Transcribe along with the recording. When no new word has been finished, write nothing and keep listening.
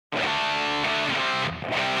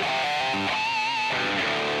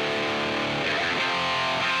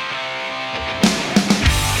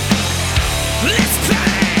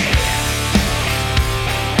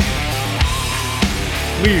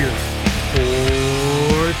clear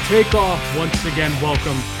for takeoff. Once again,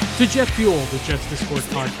 welcome to Jet Fuel, the Jets Discord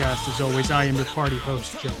podcast. As always, I am your party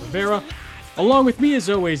host, Joe Rivera. Along with me,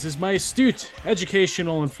 as always, is my astute,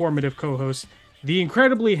 educational, informative co-host, the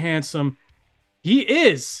incredibly handsome, he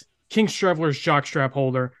is King Streveler's jockstrap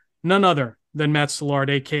holder, none other than Matt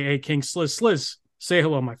Szilard, a.k.a. King Sliz. Sliz, say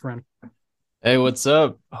hello, my friend. Hey, what's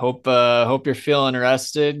up? Hope you're feeling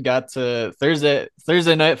rested. Got to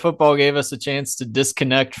Thursday night football gave us a chance to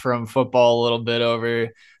disconnect from football a little bit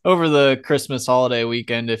over the Christmas holiday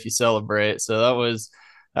weekend if you celebrate. So that was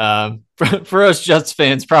for us Jets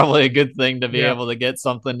fans probably a good thing to be able to get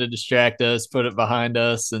something to distract us, put it behind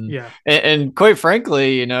us, and quite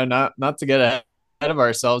frankly, not to get ahead of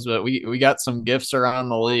ourselves, but we got some gifts around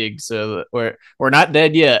the league, so we're not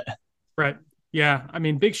dead yet. Right. Yeah, I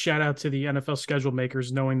mean, big shout out to the NFL schedule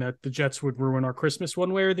makers, knowing that the Jets would ruin our Christmas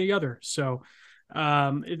one way or the other. So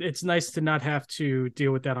it's nice to not have to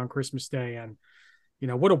deal with that on Christmas Day. And,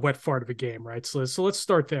 what a wet fart of a game, right? So let's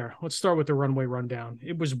start there. Let's start with the runway rundown.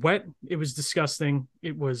 It was wet. It was disgusting.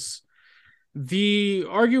 It was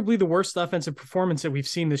arguably the worst offensive performance that we've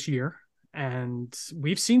seen this year. And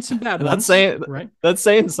we've seen some bad ones. Right? That's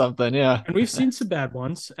saying something, yeah. And we've seen some bad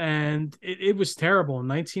ones, and it was terrible.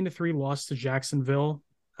 19-3 loss to Jacksonville.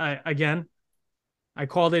 I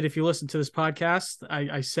called it. If you listen to this podcast,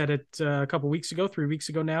 I said it a couple weeks ago, 3 weeks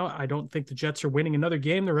ago now. I don't think the Jets are winning another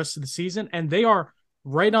game the rest of the season, and they are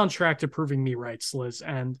right on track to proving me right, Sliz.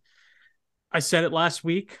 And I said it last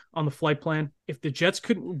week on the flight plan. If the Jets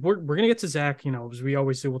couldn't, we're going to get to Zach, as we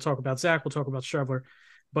always do. We'll talk about Zach. We'll talk about Streveler.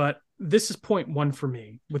 But this is point one for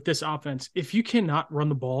me with this offense. If you cannot run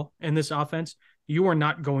the ball in this offense, you are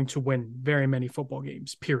not going to win very many football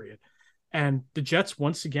games, period. And the Jets,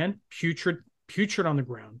 once again, putrid on the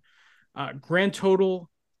ground. Grand total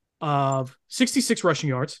of 66 rushing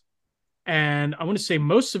yards. And I want to say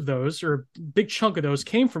most of those, or a big chunk of those,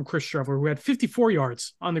 came from Chris Streveler, who had 54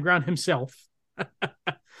 yards on the ground himself.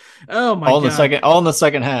 Oh my God. All in the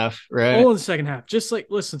second half, right? All in the second half. Just like,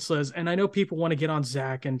 listen, Sliz, and I know people want to get on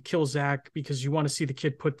Zach and kill Zach because you want to see the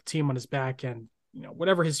kid put the team on his back, and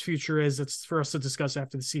whatever his future is, it's for us to discuss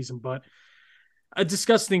after the season. But a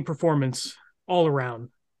disgusting performance all around.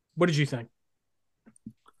 What did you think?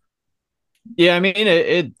 Yeah, I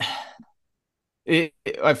mean,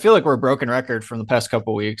 I feel like we're a broken record from the past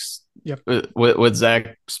couple of weeks. Yep. With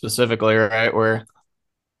Zach specifically, right? Where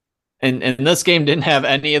and this game didn't have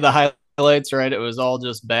any of the highlights, right? It was all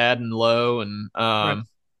just bad and low, and Right.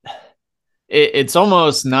 it's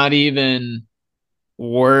almost not even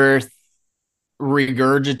worth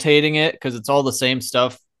regurgitating it because it's all the same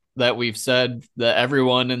stuff that we've said, that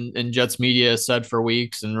everyone in Jets media has said for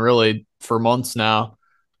weeks and really for months now.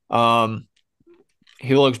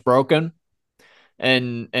 He looks broken,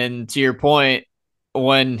 and to your point,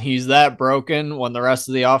 when he's that broken, when the rest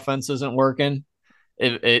of the offense isn't working,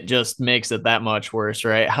 it just makes it that much worse,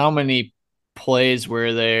 right? How many plays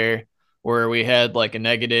were there where we had like a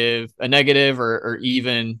negative or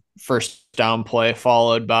even first down play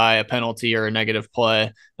followed by a penalty or a negative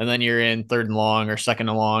play, and then you're in third and long or second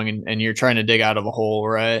and long, and you're trying to dig out of a hole,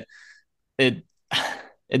 right? It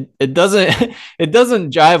it doesn't it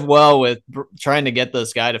doesn't jive well with trying to get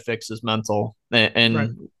this guy to fix his mental,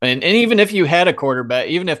 and even if you had a quarterback,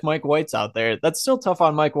 even if Mike White's out there, that's still tough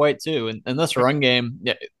on Mike White too. And this run game,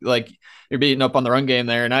 like, you're beating up on the run game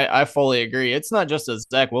there, and I fully agree. It's not just a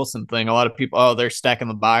Zach Wilson thing. A lot of people, they're stacking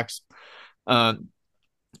the box because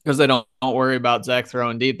they don't worry about Zach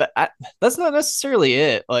throwing deep. But that's not necessarily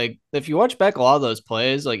it. Like, if you watch back a lot of those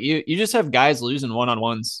plays, like you just have guys losing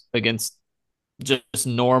one-on-ones against just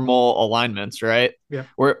normal alignments, right? Yeah.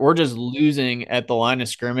 We're just losing at the line of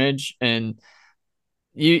scrimmage, and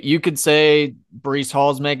you could say Breece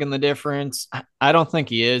Hall's making the difference. I don't think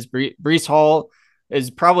he is. Breece Hall is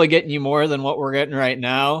probably getting you more than what we're getting right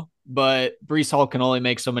now, but Breece Hall can only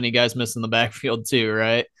make so many guys miss in the backfield too,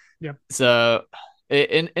 right? Yeah. So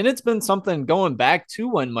it's been something going back to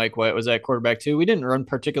when Mike White was at quarterback too. We didn't run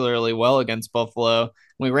particularly well against Buffalo.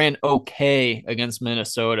 We ran okay against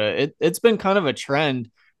Minnesota. It's been kind of a trend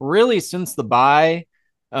really since the bye.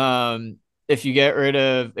 If you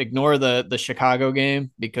ignore the Chicago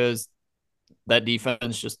game, because that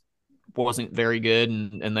defense just wasn't very good,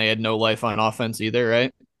 and they had no life on offense either,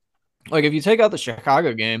 right? Like, if you take out the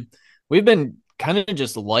Chicago game, we've been kind of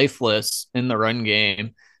just lifeless in the run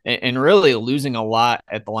game, and really losing a lot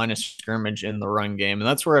at the line of scrimmage in the run game. And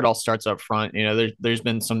that's where it all starts up front. There's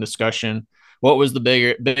been some discussion. What was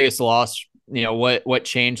the biggest loss? What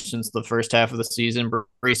changed since the first half of the season?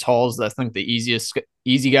 Breece Hall's, I think, the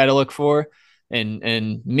easy guy to look for.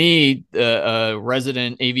 And me, a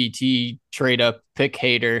resident AVT trade up pick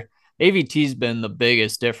hater, AVT's been the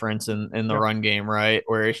biggest difference in the Yep. run game, right?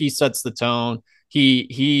 Where he sets the tone.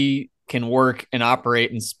 He can work and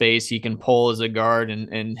operate in space. He can pull as a guard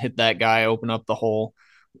and hit that guy, open up the hole.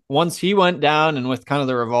 Once he went down and with kind of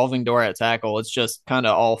the revolving door at tackle, it's just kind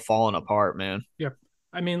of all falling apart, man. Yep.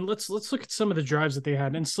 I mean, let's look at some of the drives that they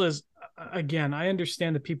had. And Sliz, again, I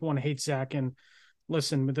understand that people want to hate Zach, and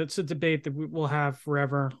listen, but that's a debate that we'll have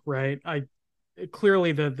forever, right? I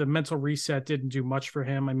clearly the mental reset didn't do much for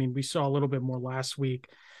him. I mean, we saw a little bit more last week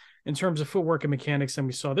in terms of footwork and mechanics than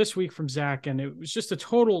we saw this week from Zach, and it was just a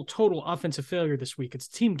total offensive failure this week. It's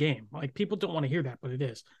a team game. Like, people don't want to hear that, but it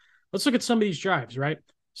is. Let's look at some of these drives, right?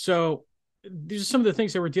 So these are some of the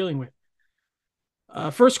things that we're dealing with.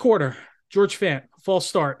 First quarter, George Fant, false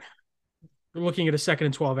start. We're looking at a 2nd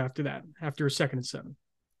and 12 after that, after a 2nd and 7.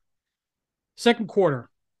 Second quarter,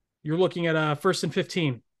 you're looking at a 1st and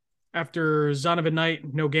 15 after Zonovan Knight,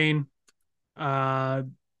 no gain. 1st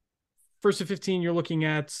and 15, you're looking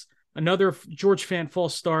at another George Fant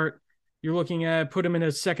false start. You're looking at put him in a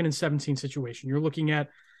 2nd and 17 situation. You're looking at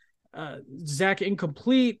Zach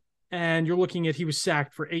incomplete, and you're looking at he was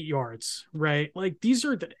sacked for 8 yards, right? Like, these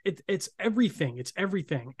are it's everything. It's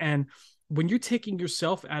everything. And when you're taking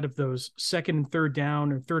yourself out of those 2nd and 3rd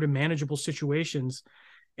down or 3rd and manageable situations,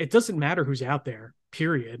 it doesn't matter who's out there,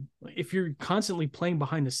 period. If you're constantly playing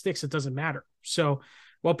behind the sticks, it doesn't matter. So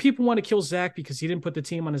while people want to kill Zach because he didn't put the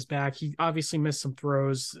team on his back, he obviously missed some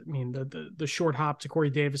throws. I mean, the short hop to Corey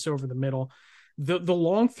Davis over the middle, the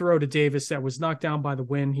long throw to Davis that was knocked down by the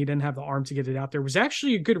wind, he didn't have the arm to get it out there, was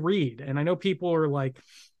actually a good read. And I know people are like,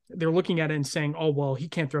 they're looking at it and saying, oh, well, he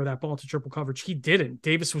can't throw that ball into triple coverage. He didn't.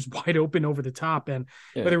 Davis was wide open over the top, and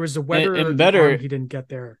whether it was the weather or the arm, he didn't get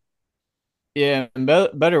there. Yeah, in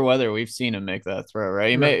better weather, we've seen him make that throw, right?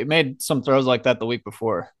 He made some throws like that the week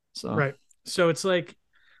before. So right. So it's like,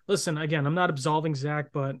 listen, again, I'm not absolving Zach,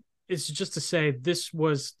 but it's just to say this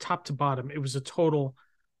was top to bottom. It was a total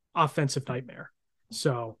offensive nightmare.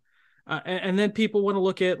 So, and then people want to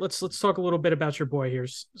look at, let's talk a little bit about your boy here,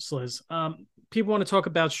 Sliz. People want to talk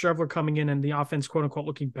about Streveler coming in and the offense, quote unquote,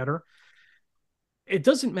 looking better. It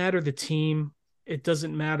doesn't matter the team. It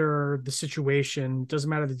doesn't matter the situation. It doesn't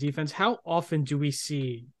matter the defense. How often do we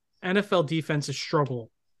see NFL defenses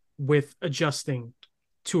struggle with adjusting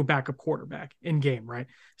to a backup quarterback in game, right?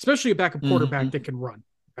 Especially a backup quarterback that can run,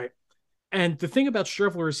 right? And the thing about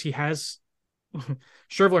Streveler is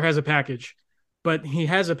Streveler has a package, but he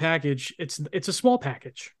has a package. It's a small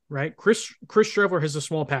package, right? Chris Streveler has a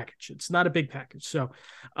small package. It's not a big package. So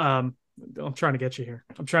I'm trying to get you here.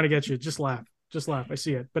 I'm trying to get you. Just laugh. I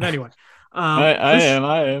see it. But anyway, I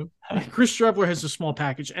am. Chris Streveler has a small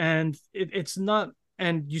package, and it's not.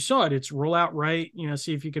 And you saw it. It's roll out right.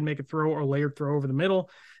 See if you can make a throw or layered throw over the middle.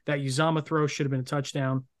 That Uzama throw should have been a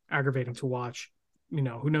touchdown. Aggravating to watch.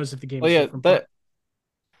 Who knows if the game. Well, yeah,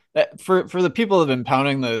 that for the people that have been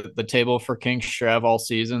pounding the table for King Strev all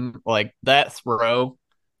season, like, that throw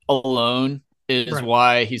alone is right.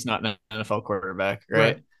 why he's not an NFL quarterback,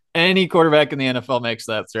 right? Any quarterback in the NFL makes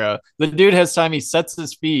that throw. The dude has time. He sets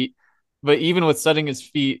his feet, but even with setting his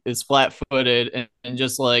feet, is flat-footed and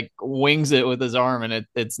just like wings it with his arm, and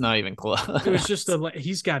it's not even close. It was just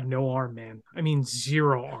he's got no arm, man. I mean,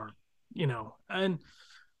 zero arm. And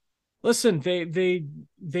listen, they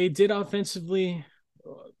did offensively.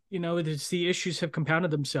 It's the issues have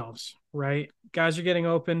compounded themselves, right? Guys are getting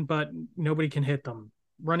open, but nobody can hit them.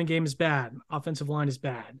 Running game is bad. Offensive line is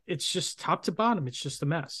bad. It's just top to bottom. It's just a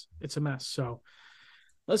mess. It's a mess. So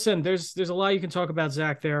listen, there's a lot you can talk about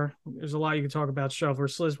Zach there. There's a lot you can talk about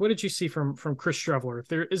Streveler. Sliz, what did you see from Chris Streveler?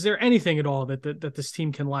 Is there anything at all that this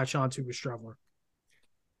team can latch onto with Streveler?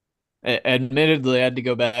 Admittedly, I had to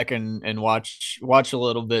go back and watch a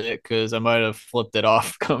little bit because I might have flipped it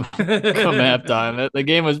off come halftime. The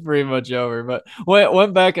game was pretty much over, but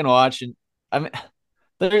went back and watched, and I mean,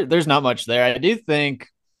 there's not much there. I do think,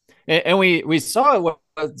 and we saw it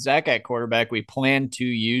with Zach at quarterback. We planned to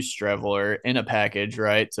use Streveler in a package,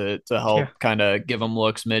 right, to help kind of give him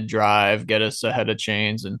looks mid-drive, get us ahead of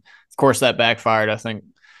chains, and of course that backfired. I think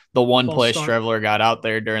the one play Streveler got out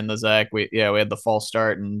there during the Zach, we had the false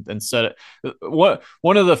start and set it.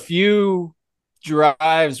 One of the few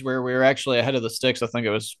drives where we were actually ahead of the sticks. I think it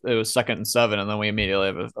was 2nd and 7, and then we immediately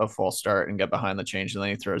have a false start and get behind the chains, and then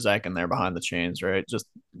you throw Zach in there behind the chains, right? Just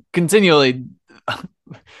continually, I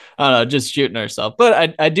don't know, just shooting ourselves.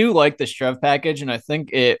 But I do like the Strev package, and I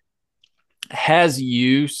think it has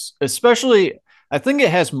use, especially I think it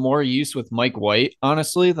has more use with Mike White,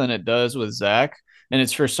 honestly, than it does with Zach. And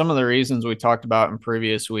it's for some of the reasons we talked about in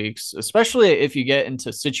previous weeks, especially if you get into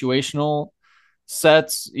situational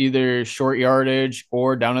sets, either short yardage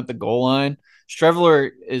or down at the goal line,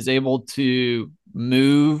 Streveler is able to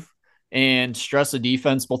move and stress a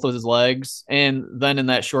defense both with his legs. And then in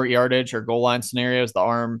that short yardage or goal line scenarios, the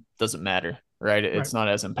arm doesn't matter, right? Right. It's not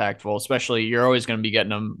as impactful, especially you're always going to be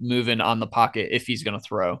getting him moving on the pocket if he's going to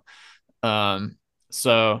throw. Um,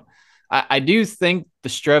 so I do think the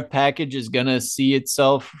Strev package is going to see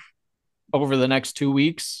itself over the next 2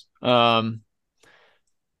 weeks. I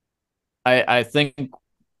think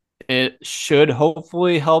it should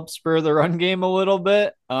hopefully help spur the run game a little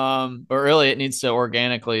bit. But really it needs to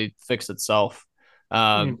organically fix itself. Mm,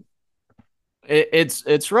 Um,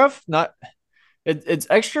 it's rough, not it's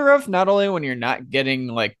extra rough not only when you're not getting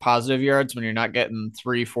like positive yards, when you're not getting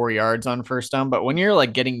 3-4 yards on first down, but when you're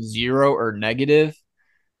like getting zero or negative,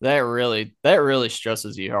 that really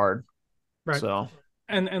stresses you hard. right. So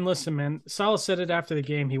And listen, man, Salah said it after the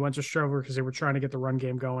game. He went to Strover because they were trying to get the run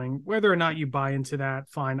game going. Whether or not you buy into that,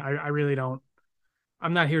 fine. I really don't.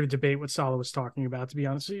 I'm not here to debate what Salah was talking about, to be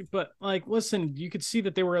honest with you. But like, listen, you could see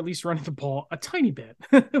that they were at least running the ball a tiny bit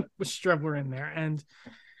with Streveler in there. And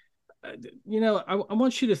I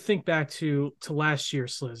want you to think back to last year,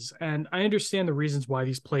 Sliz. And I understand the reasons why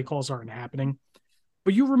these play calls aren't happening.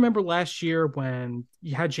 But you remember last year when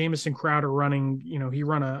you had Jamison Crowder running, he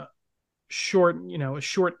run a short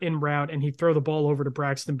in route and he'd throw the ball over to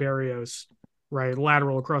Braxton Berrios, right?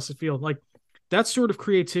 Lateral across the field. Like that sort of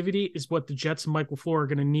creativity is what the Jets and Mike LaFleur are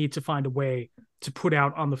going to need to find a way to put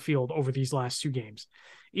out on the field over these last 2 games.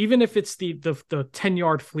 Even if it's the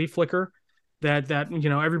 10-yard flea flicker that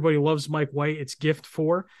everybody loves Mike White, it's gift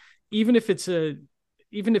for, even if it's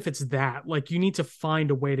that, like you need to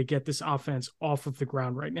find a way to get this offense off of the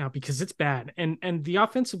ground right now because it's bad. And the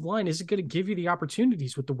offensive line isn't going to give you the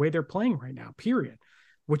opportunities with the way they're playing right now, period,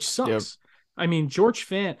 which yep. sucks. I mean, George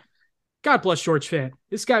Fant, God bless George Fant.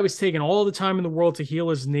 This guy was taking all the time in the world to heal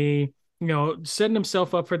his knee, setting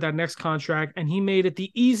himself up for that next contract. And he made it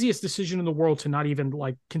the easiest decision in the world to not even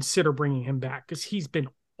like consider bringing him back because he's been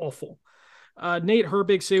awful. Nate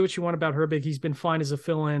Herbig, say what you want about Herbig. He's been fine as a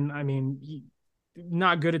fill-in. I mean,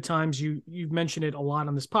 not good at times. You've mentioned it a lot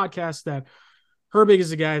on this podcast that Herbig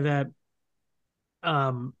is a guy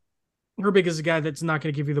that's not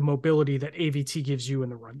going to give you the mobility that AVT gives you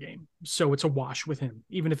in the run game. So it's a wash with him,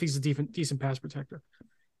 even if he's a decent pass protector.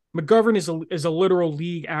 McGovern is a literal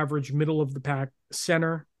league average middle of the pack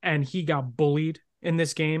center, and he got bullied in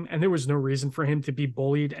this game, and there was no reason for him to be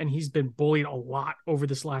bullied, and he's been bullied a lot over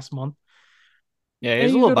this last month. Yeah, And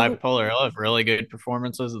he's a you little go to bipolar. He'll have really good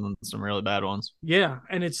performances and then some really bad ones. Yeah,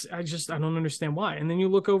 and I don't understand why. And then you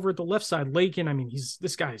look over at the left side, Lakin. I mean, he's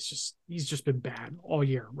just been bad all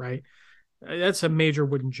year, right? That's a major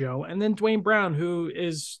wooden Joe. And then Dwayne Brown, who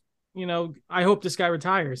is, I hope this guy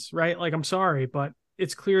retires, right? Like, I'm sorry, but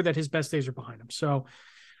it's clear that his best days are behind him. So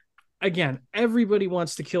again, everybody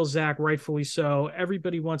wants to kill Zach, rightfully so.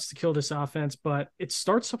 Everybody wants to kill this offense, but it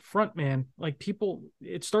starts up front, man. Like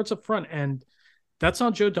it starts up front, and that's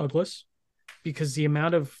on Joe Douglas because the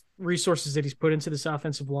amount of resources that he's put into this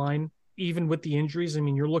offensive line, even with the injuries, I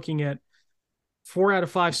mean, you're looking at 4 out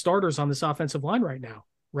of 5 starters on this offensive line right now,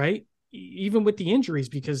 right? Even with the injuries,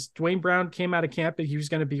 because Dwayne Brown came out of camp and he was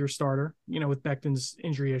going to be your starter, with Becton's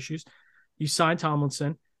injury issues. You signed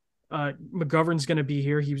Tomlinson. McGovern's going to be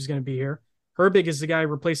here. He was going to be here. Herbig is the guy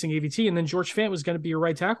replacing AVT. And then George Fant was going to be your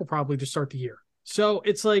right tackle probably to start the year. So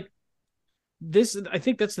it's like, I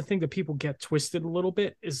think that's the thing that people get twisted a little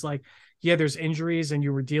bit is like, yeah, there's injuries and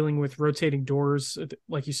you were dealing with rotating doors,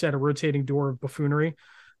 like you said, a rotating door of buffoonery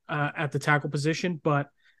at the tackle position. But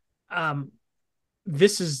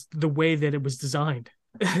this is the way that it was designed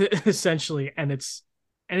essentially. And it's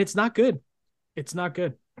not good. It's not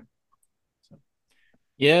good.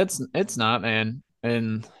 Yeah, it's not, man.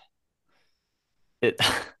 And it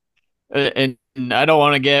and I don't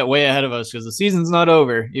want to get way ahead of us because the season's not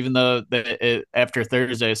over, even though after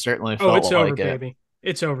Thursday it certainly Oh, felt it's over, like it. baby.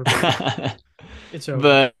 It's over, baby. It's over.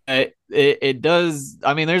 But it does.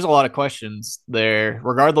 I mean, there's a lot of questions there,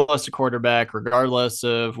 regardless of quarterback, regardless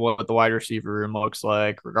of what the wide receiver room looks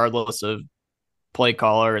like, regardless of play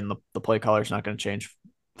caller, and the play caller is not going to change.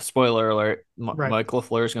 Spoiler alert: Right. Mike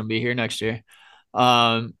LaFleur is going to be here next year.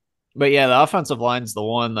 Um, but yeah, the offensive line's the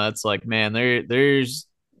one that's like, man,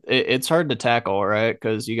 it's hard to tackle, right?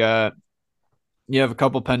 Because you have a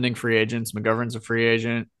couple pending free agents. McGovern's a free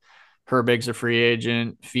agent. Herbig's a free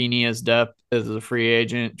agent. Feeney is depth is a free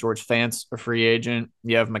agent. George Fant's a free agent.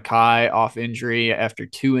 You have Mackay off injury after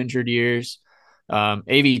 2 injured years.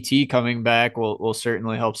 AVT coming back will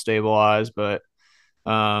certainly help stabilize, but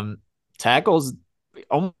tackles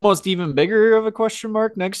almost even bigger of a question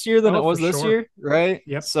mark next year than Oh, it for was this sure. year, right?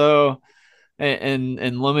 Yep. So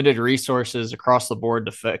and limited resources across the board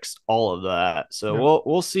to fix all of that. So Yeah.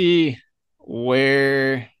 we'll see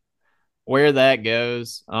where that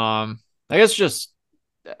goes. I guess just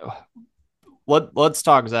let's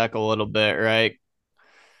talk Zach a little bit, right?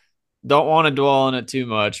 Don't want to dwell on it too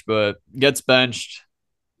much, but gets benched.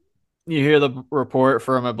 You hear the report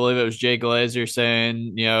from, I believe it was Jay Glazer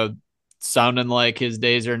saying, sounding like his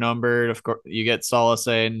days are numbered. Of course, you get Saleh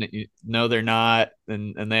saying, no, they're not,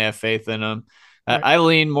 and they have faith in him. Right. I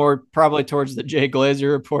lean more probably towards the Jay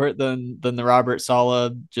Glazer report than the Robert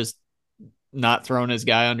Saleh just not throwing his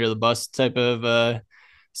guy under the bus type of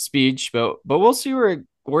speech. But we'll see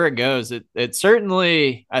where it goes. It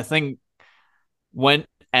certainly, I think, went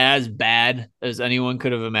as bad as anyone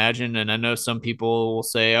could have imagined. And I know some people will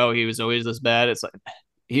say, "Oh, he was always this bad." It's like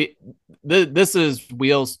this is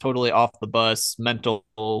wheels totally off the bus,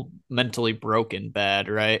 mentally broken bad,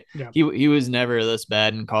 right? Yeah. He was never this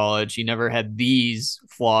bad in college. He never had these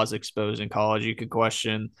flaws exposed in college. You could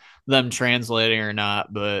question them translating or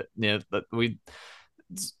not, but yeah, but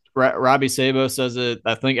Robbie Sabo says it,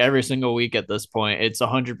 I think, every single week at this point. It's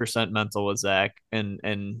 100% mental with Zach,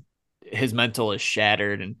 and his mental is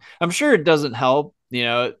shattered. And I'm sure it doesn't help.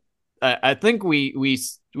 I think we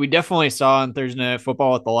definitely saw on Thursday Night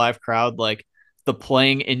Football with the live crowd, like the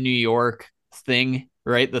playing in New York thing,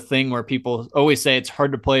 right? The thing where people always say it's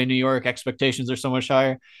hard to play in New York, expectations are so much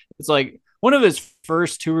higher. It's like one of his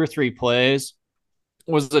first 2 or 3 plays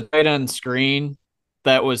was a tight end screen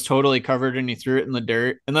that was totally covered and he threw it in the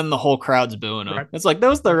dirt, and then the whole crowd's booing him. Right. It's like that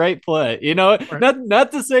was the right play. Right.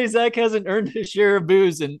 Not to say Zach hasn't earned his share of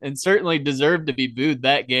boos and certainly deserved to be booed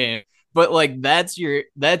that game. But like that's your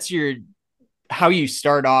how you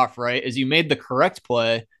start off, right? Is you made the correct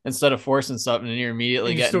play instead of forcing something and you're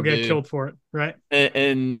immediately And you still getting get booed. killed for it. Right.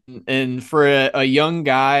 And for a young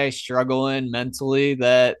guy struggling mentally,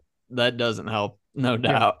 that doesn't help, no Yeah.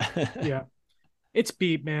 doubt. Yeah. It's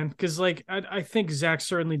beat, man, because like I think Zach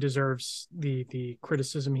certainly deserves the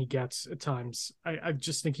criticism he gets at times. I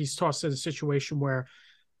just think he's tossed in a situation where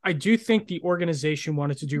I do think the organization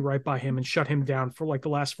wanted to do right by him and shut him down for like the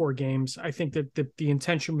last 4 games. I think that the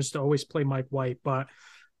intention was to always play Mike White, but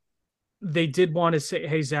they did want to say,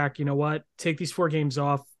 hey, Zach, you know what? Take these 4 games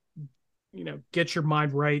off, get your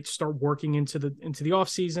mind right, start working into the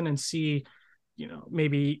offseason and see,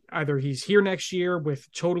 maybe either he's here next year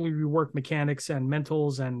with totally reworked mechanics and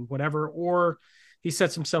mentals and whatever, or he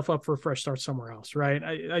sets himself up for a fresh start somewhere else, right?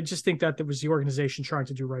 I just think that there was the organization trying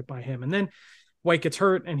to do right by him. And then White gets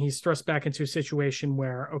hurt and he's thrust back into a situation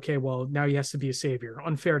where, okay, well, now he has to be a savior.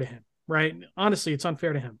 Unfair to him, right? Honestly, it's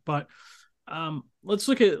unfair to him. But let's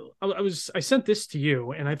look at, I sent this to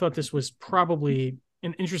you and I thought this was probably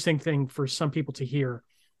an interesting thing for some people to hear.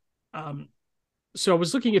 So I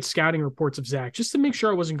was looking at scouting reports of Zach just to make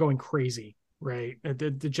sure I wasn't going crazy, right? The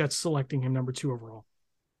Jets selecting him number 2 overall.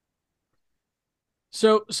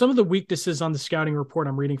 So some of the weaknesses on the scouting report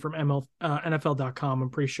I'm reading from NFL.com, I'm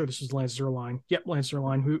pretty sure this was Lance Zierlein. Yep, Lance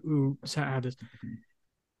Zierlein, who had it.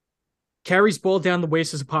 Carries ball down the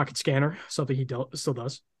waist as a pocket scanner, something he still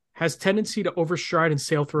does. Has tendency to overstride and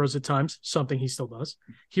sail throws at times, something he still does.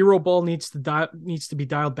 Hero ball needs to be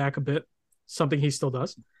dialed back a bit, something he still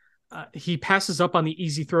does. He passes up on the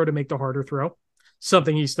easy throw to make the harder throw,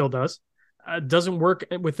 something he still does. Doesn't work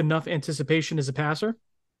with enough anticipation as a passer,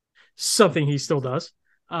 something he still does.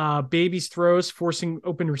 Babies throws, forcing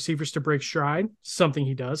open receivers to break stride, something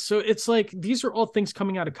he does. So it's like these are all things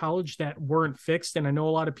coming out of college that weren't fixed. And I know a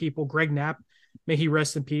lot of people, Greg Knapp, may he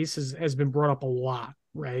rest in peace, has been brought up a lot,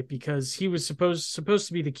 right? Because he was supposed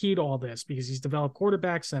to be the key to all this because he's developed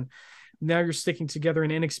quarterbacks, and now you're sticking together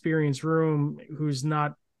an inexperienced room who's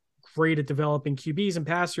not great at developing QBs and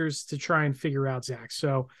passers to try and figure out Zach.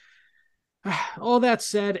 So all that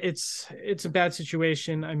said, it's a bad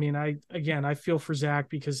situation. I mean, I feel for Zach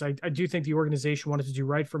because I do think the organization wanted to do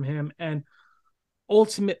right from him. And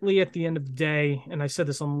ultimately at the end of the day, and I said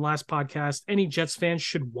this on the last podcast, any Jets fans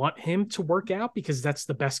should want him to work out because that's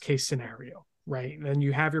the best case scenario, right? And then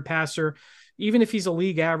you have your passer, even if he's a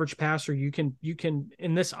league average passer, you can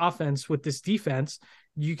in this offense with this defense,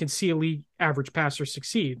 you can see a league average passer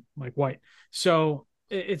succeed like White. So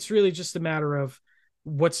it's really just a matter of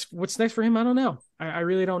what's next for him. I don't know. I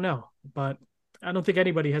really don't know, but I don't think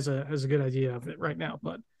anybody has a good idea of it right now,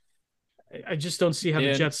 but I just don't see how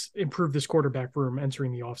the Jets improve this quarterback room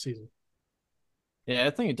entering the offseason. Yeah, I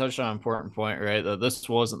think you touched on an important point, right? That this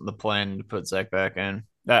wasn't the plan to put Zach back in.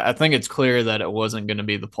 I think it's clear that it wasn't going to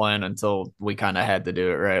be the plan until we kind of had to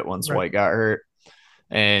do it, right? Once Right. White got hurt.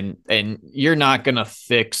 and you're not gonna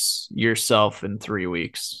fix yourself in 3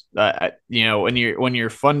 weeks. When you're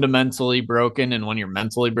fundamentally broken and when you're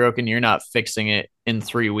mentally broken, you're not fixing it in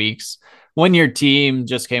 3 weeks. When your team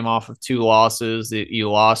just came off of 2 losses,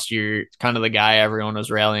 you lost your kind of the guy everyone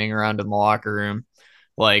was rallying around in the locker room.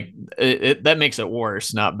 Like that makes it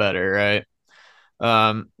worse, not better,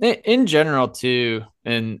 right? In general too,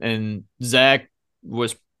 and Zach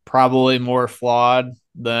was probably more flawed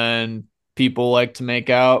than people like to make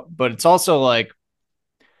out, but it's also like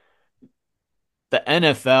the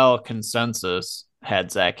NFL consensus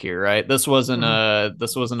had Zach here, right? This wasn't a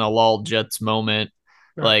lull Jets moment.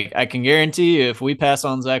 Right. Like I can guarantee you, if we pass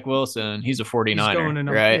on Zach Wilson, he's a He's 49er, going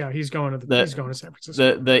to right? yeah, he's The going to San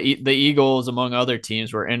Francisco. the Eagles, among other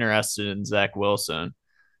teams, were interested in Zach Wilson.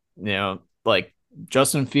 Like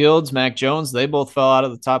Justin Fields, Mac Jones, they both fell out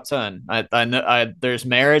of the top 10. I know there's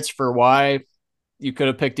merits for why you could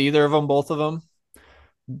have picked either of them, both of them.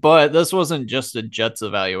 But this wasn't just a Jets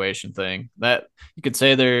evaluation thing. That you could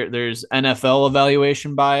say there's NFL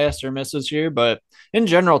evaluation bias or misses here, but in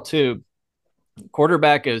general too,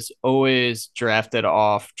 quarterback is always drafted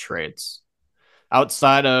off traits.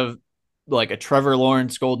 Outside of like a Trevor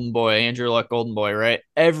Lawrence Golden Boy, Andrew Luck Golden Boy, right?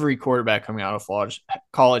 Every quarterback coming out of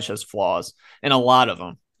college has flaws, and a lot of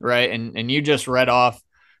them, right? And you just read off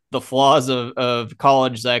the flaws of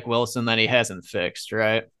college Zach Wilson that he hasn't fixed,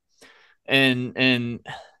 right? And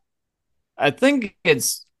I think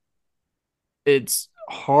it's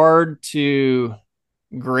hard to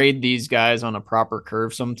grade these guys on a proper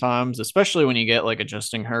curve sometimes, especially when you get like a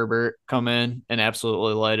Justin Herbert come in and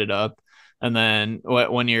absolutely light it up. And then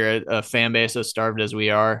when you're a fan base as starved as we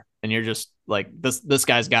are, and you're just like this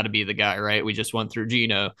guy's got to be the guy, right? We just went through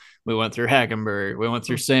Geno, we went through Hackenberg, we went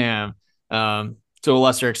through Sam, to a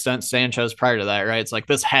lesser extent Sanchez prior to that, right? It's like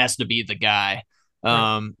this has to be the guy,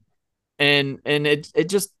 Right. and it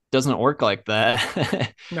just doesn't work like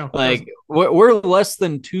that. No, it Like doesn't. we're less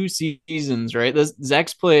than 2 seasons, right?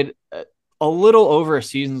 Zach's played a little over a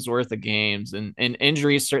season's worth of games, and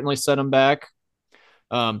injuries certainly set him back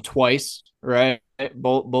twice, right?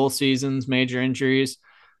 Both seasons, major injuries.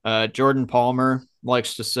 Jordan Palmer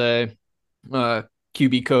likes to say,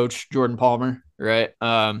 QB coach Jordan Palmer, right?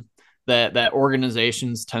 That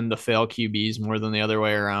organizations tend to fail QBs more than the other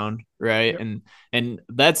way around, right? Yep. And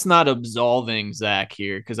that's not absolving Zach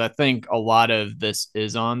here, because I think a lot of this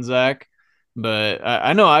is on Zach. But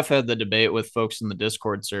I know I've had the debate with folks in the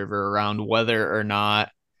Discord server around whether or not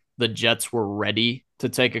the Jets were ready to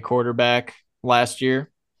take a quarterback last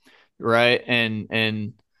year, right?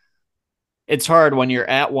 And it's hard when you're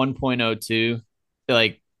at 1.02,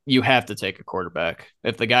 like you have to take a quarterback.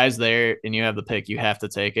 If the guy's there and you have the pick, you have to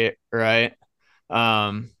take it, right?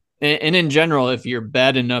 And in general, if you're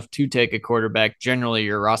bad enough to take a quarterback, generally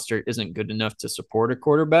your roster isn't good enough to support a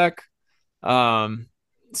quarterback.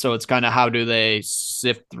 So it's kind of how do they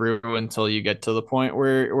sift through until you get to the point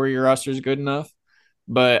where your roster is good enough.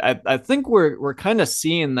 But I think we're kind of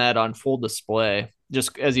seeing that on full display,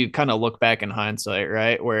 just as you kind of look back in hindsight,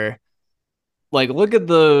 right? Where like look at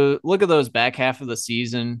those back half of the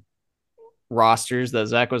season rosters that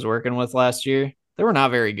Zach was working with last year. They were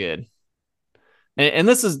not very good. And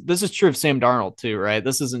this is true of Sam Darnold too, right?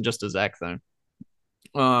 This isn't just a Zach thing.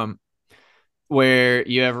 Um, where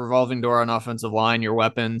you have revolving door on offensive line, your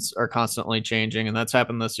weapons are constantly changing, and that's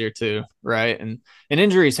happened this year too, right? And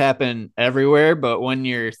injuries happen everywhere, but when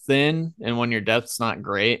you're thin and when your depth's not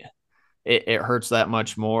great, it hurts that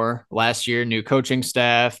much more. Last year, new coaching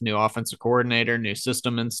staff, new offensive coordinator, new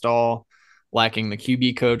system install, lacking the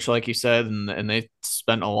QB coach, like you said, and they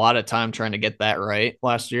spent a lot of time trying to get that right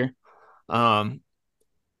last year. Um,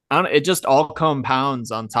 it just all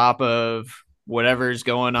compounds on top of whatever's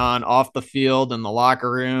going on off the field in the locker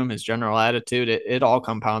room, his general attitude. It all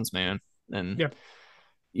compounds, man. And Yep.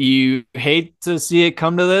 you hate to see it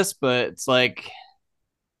come to this, but it's like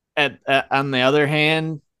on the other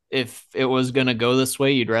hand, if it was going to go this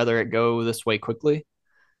way, you'd rather it go this way quickly,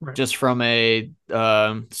 Right. just from a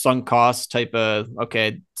sunk cost type of,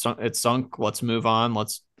 okay, it's sunk, let's move on.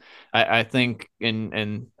 I think,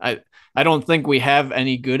 and I don't think we have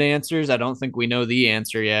any good answers. I don't think we know the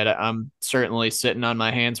answer yet. I'm certainly sitting on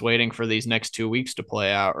my hands waiting for these next 2 weeks to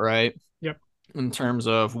play out, right? Yep. In terms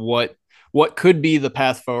of what could be the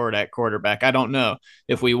path forward at quarterback. I don't know.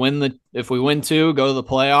 If we win two, go to the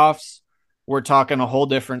playoffs, we're talking a whole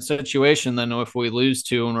different situation than if we lose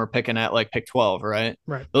two and we're picking at like pick 12, right?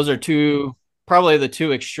 Right. Those are probably the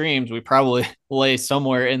two extremes. We probably lay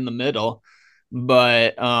somewhere in the middle,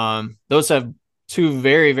 but those have two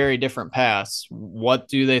very, very different paths. What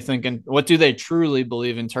do they think and what do they truly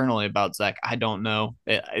believe internally about Zach? I don't know.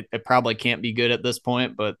 It probably can't be good at this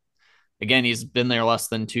point, but again, he's been there less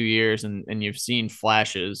than 2 years, and you've seen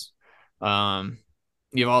flashes. Um,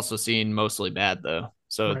 you've also seen mostly bad though.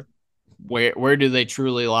 So Right. where do they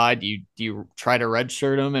truly lie? Do you try to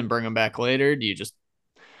redshirt him and bring him back later? Do you just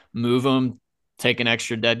move him, take an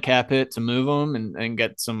extra dead cap hit to move him and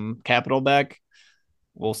get some capital back?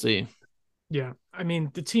 We'll see. Yeah. I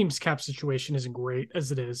mean, the team's cap situation isn't great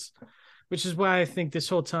as it is, which is why I think this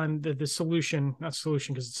whole time the solution, not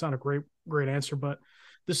solution, because it's not a great answer, but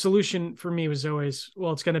the solution for me was always,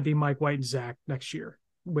 well, it's going to be Mike White and Zach next year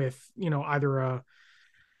with, either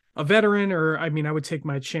a veteran, or I mean, I would take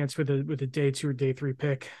my chance with a day 2 or day 3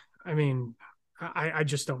 pick. I mean, I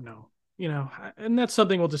just don't know, and that's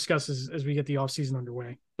something we'll discuss as we get the offseason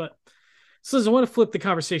underway. But so I want to flip the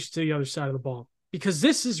conversation to the other side of the ball, because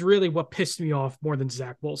this is really what pissed me off more than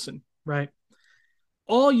Zach Wilson, right?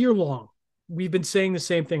 All year long, we've been saying the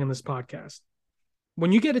same thing on this podcast.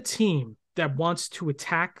 When you get a team that wants to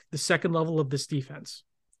attack the second level of this defense,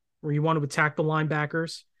 where you want to attack the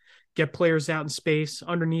linebackers, get players out in space,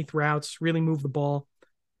 underneath routes, really move the ball.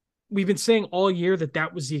 We've been saying all year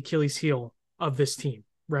that was the Achilles heel of this team,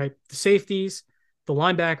 right? The safeties, the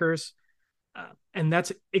linebackers, and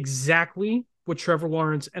that's exactly what Trevor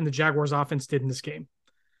Lawrence and the Jaguars offense did in this game.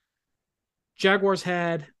 Jaguars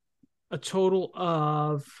had a total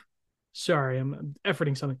of, I'm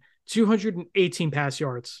efforting something, 218 pass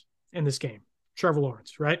yards in this game. Trevor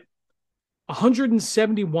Lawrence, right?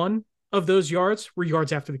 171 of those yards were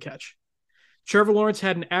yards after the catch. Trevor Lawrence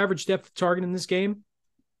had an average depth of target in this game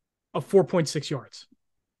of 4.6 yards.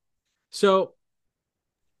 So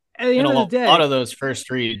at the And end a of the lot day, of those first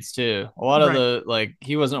reads too. A lot of right. the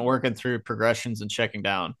he wasn't working through progressions and checking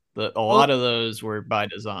down. A lot All, of those were by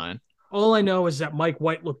design. all I know is that Mike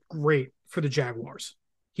White looked great for the Jaguars.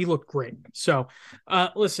 He looked great. So,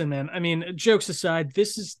 listen, man. I mean, jokes aside,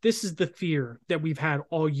 this is the fear that we've had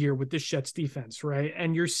all year with this Jets defense, right?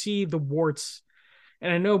 And you see the warts.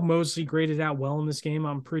 And I know Mosley graded out well in this game,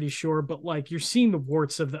 I'm pretty sure, but you're seeing the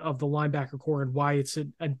warts of the linebacker core and why it's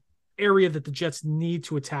an area that the Jets need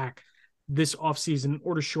to attack this offseason in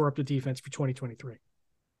order to shore up the defense for 2023.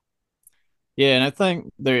 Yeah, and I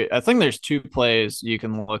think there's two plays you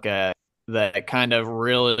can look at that kind of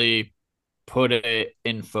really put it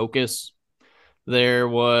in focus. There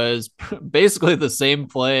was basically the same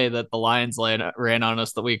play that the Lions ran on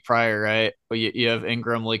us the week prior, right? But you have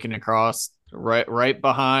Ingram leaking across right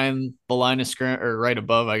behind the line of scrimmage, or right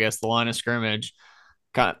above, I guess, the line of scrimmage.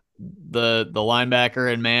 Got the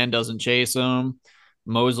linebacker and man doesn't chase him.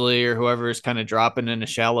 Mosley or whoever is kind of dropping in a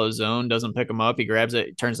shallow zone doesn't pick him up. He grabs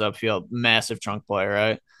it, turns upfield, massive chunk play,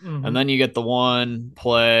 right? And Mm-hmm. then you get the one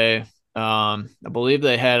play. I believe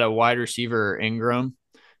they had a wide receiver Ingram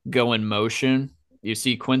go in motion. You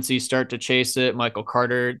see Quincy start to chase it. Michael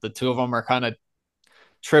Carter, the two of them are kind of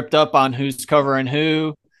tripped up on who's covering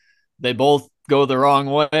who. They both go the wrong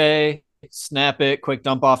way, snap it, quick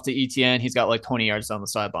dump off to ETN. He's got like 20 yards down the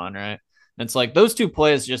sideline, right? And it's like those two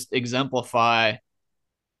plays just exemplify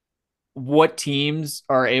what teams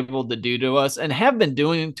are able to do to us and have been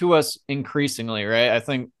doing to us increasingly, right? I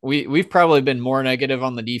think we've probably been more negative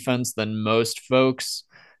on the defense than most folks.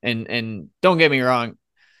 And don't get me wrong,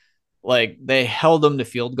 like they held them to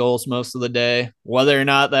field goals most of the day. Whether or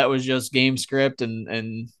not that was just game script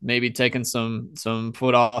and maybe taking some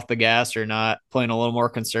foot off the gas or not, playing a little more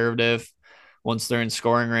conservative once they're in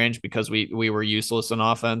scoring range because we were useless in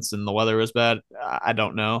offense and the weather was bad. I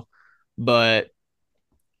don't know, but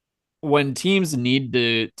when teams need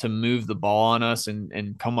to move the ball on us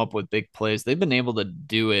and come up with big plays, they've been able to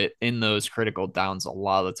do it in those critical downs a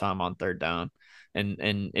lot of the time on third down.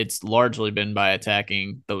 And it's largely been by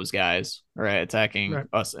attacking those guys, right? Attacking Right.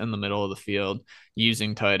 us in the middle of the field,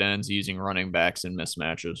 using tight ends, using running backs in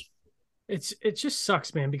mismatches. It just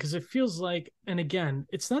sucks, man, because it feels like, and again,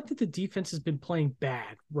 it's not that the defense has been playing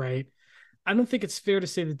bad, right? I don't think it's fair to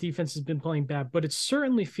say the defense has been playing bad, but it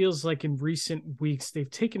certainly feels like in recent weeks they've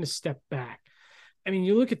taken a step back. I mean,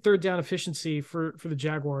 you look at third down efficiency for the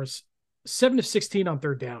Jaguars, 7 of 16 on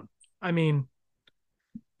third down. I mean,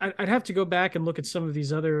 I'd have to go back and look at some of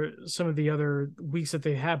the other weeks that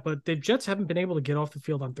they have, but the Jets haven't been able to get off the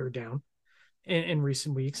field on third down in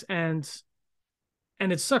recent weeks, and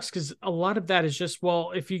it sucks because a lot of that is just,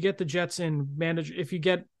 well, if you get the Jets in manage, if you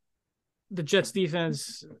get the Jets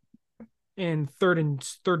defense in third and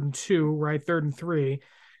two, right, third and three,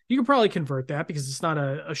 you can probably convert that because it's not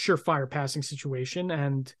a surefire passing situation.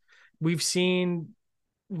 And we've seen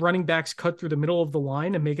running backs cut through the middle of the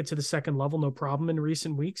line and make it to the second level, no problem in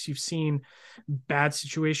recent weeks. You've seen bad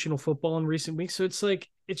situational football in recent weeks. So it's like,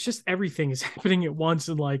 it's just everything is happening at once.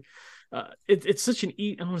 And like, it's such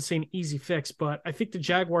I don't want to say an easy fix, but I think the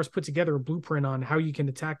Jaguars put together a blueprint on how you can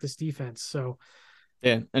attack this defense. So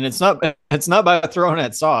yeah, and it's not by throwing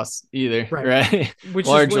at sauce either, right? Which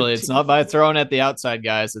largely, it's not by throwing at the outside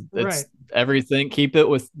guys. It's everything. Keep it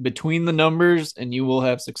with between the numbers, and you will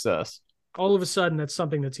have success. All of a sudden, that's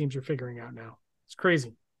something that teams are figuring out now. It's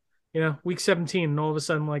crazy. Week 17, and all of a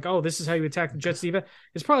sudden, like, oh, this is how you attack the Jets defense.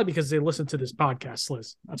 It's probably because they listen to this podcast,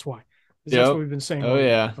 Sliz. That's why. That's what we've been saying. Oh,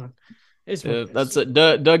 yeah. That's it.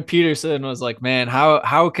 Doug Peterson was like, man,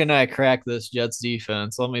 how can I crack this Jets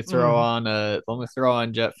defense? Let me throw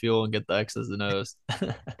on jet fuel and get the X's and O's.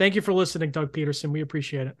 Thank you for listening, Doug Peterson. We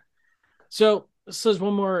appreciate it. So there's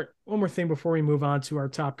one more thing before we move on to our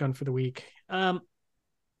Top Gun for the week.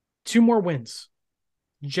 2 more wins.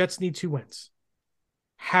 Jets need 2 wins.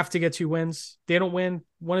 Have to get 2 wins. They don't win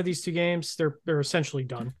one of these 2 games, they're essentially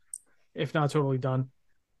done, if not totally done.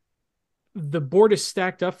 The board is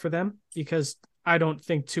stacked up for them because I don't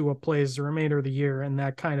think Tua plays the remainder of the year, and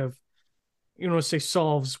that kind of,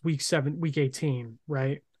 solves week 18,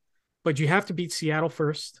 right? But you have to beat Seattle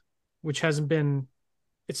first, which hasn't been.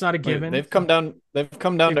 It's not a given. They've come down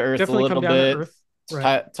to earth a little bit.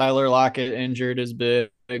 Right. Tyler Lockett injured is big.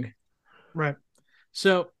 Right.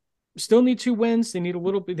 So still need 2 wins. They need a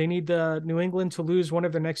little bit. They need New England to lose one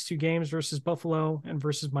of their next 2 games versus Buffalo and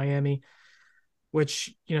versus Miami,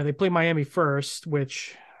 which, they play Miami first,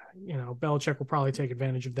 which, Belichick will probably take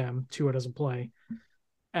advantage of them. Tua doesn't play.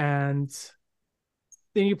 And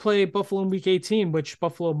then you play Buffalo in week 18, which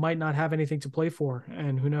Buffalo might not have anything to play for.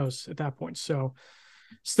 And who knows at that point. So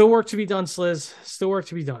still work to be done, Sliz. Still work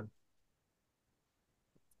to be done.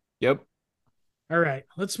 Yep. All right,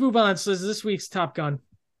 let's move on. So this week's Top Gun.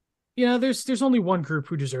 There's only one group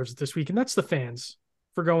who deserves it this week, and that's the fans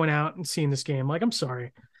for going out and seeing this game. Like, I'm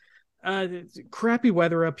sorry. Crappy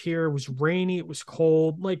weather up here. It was rainy. It was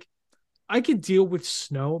cold. Like, I could deal with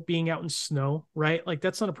snow, being out in snow, right? Like,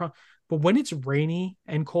 that's not a problem. But when it's rainy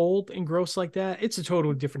and cold and gross like that, it's a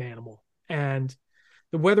totally different animal. And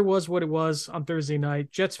the weather was what it was on Thursday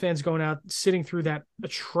night. Jets fans going out, sitting through that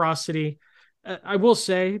atrocity. I will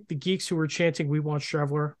say the geeks who were chanting, "We want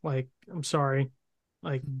Streveler," like, I'm sorry,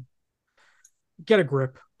 like, get a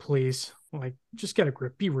grip, please. Like, just get a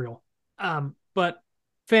grip. Be real. But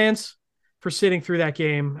fans, for sitting through that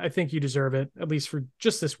game, I think you deserve it, at least for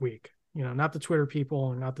just this week. Not the Twitter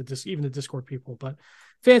people and not even the Discord people, but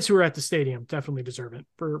fans who are at the stadium definitely deserve it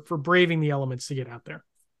for braving the elements to get out there.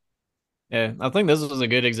 Yeah, I think this was a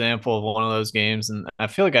good example of one of those games, and I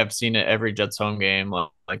feel like I've seen it every Jets home game.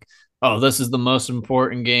 Like, oh, this is the most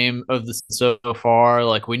important game of the so far.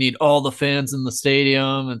 Like, we need all the fans in the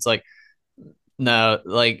stadium. It's like, no,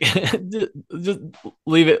 like, just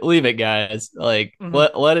leave it, guys. Like,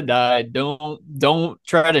 let it die. Don't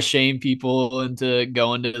try to shame people into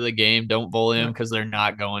going to the game. Don't bully them because they're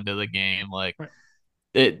not going to the game. Like,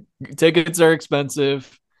 tickets are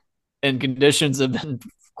expensive, and conditions have been,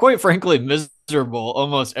 quite frankly, miserable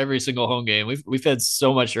almost every single home game. We've had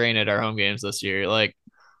so much rain at our home games this year. Like,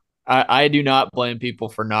 I do not blame people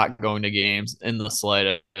for not going to games in the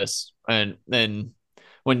slightest. And then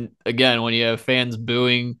when you have fans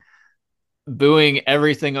booing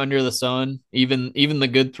everything under the sun, even the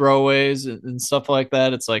good throwaways and stuff like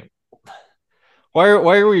that, it's like, why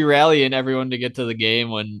are we rallying everyone to get to the game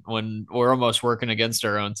when we're almost working against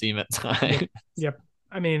our own team at times? Yep.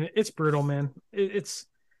 I mean, it's brutal, man. It's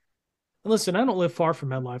listen, I don't live far from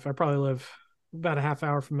MetLife. I probably live about a half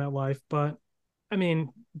hour from MetLife, but I mean,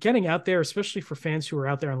 getting out there, especially for fans who are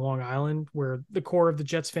out there on Long Island, where the core of the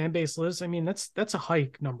Jets fan base lives, I mean, that's a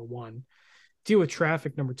hike, number one. Deal with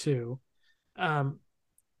traffic, number two.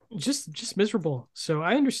 Just miserable. So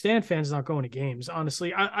I understand fans not going to games.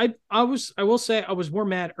 Honestly, I will say I was more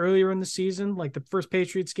mad earlier in the season, like the first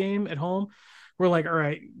Patriots game at home. We're like, all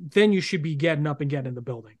right, then you should be getting up and getting in the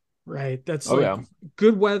building, right? That's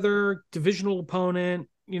good weather, divisional opponent.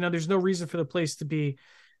 There's no reason for the place to be,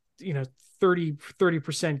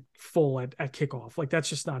 30% full at kickoff. Like, that's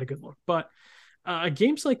just not a good look. But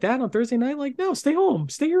games like that on Thursday night, like, no, stay home,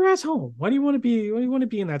 stay your ass home. Why do you want to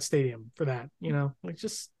be in that stadium for that? Like,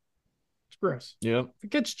 just, it's gross. Yeah. It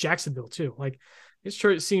gets Jacksonville too. Like,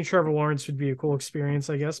 seeing Trevor Lawrence would be a cool experience,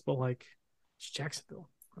 I guess, but like, it's Jacksonville.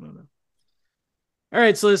 I don't know. All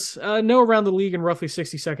right, so let's know around the league in roughly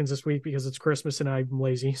 60 seconds this week because it's Christmas and I'm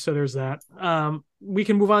lazy. So there's that. We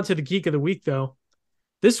can move on to the geek of the week, though.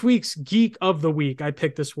 This week's Geek of the Week, I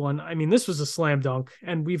picked this one. I mean, this was a slam dunk,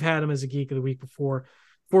 and we've had him as a Geek of the Week before.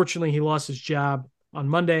 Fortunately, he lost his job. on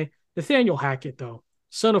Monday. Nathaniel Hackett, though,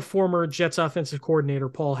 son of former Jets offensive coordinator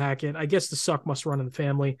Paul Hackett. I guess the suck must run in the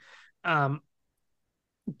family.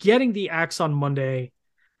 Getting the axe on Monday,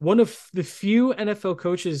 one of the few NFL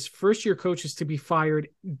coaches, first-year coaches to be fired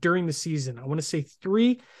during the season. I want to say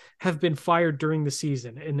 3 have been fired during the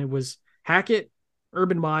season, and it was Hackett,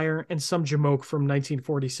 Urban Meyer, and some Jamoke from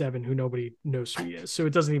 1947 who nobody knows who he is. So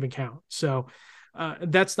it doesn't even count. So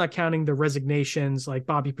that's not counting the resignations like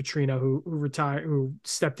Bobby Petrino, who retired, who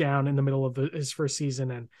stepped down in the middle of his first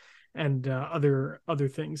season, and other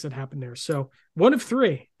things that happened there. So one of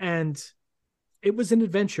 3, and it was an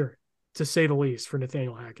adventure, to say the least, for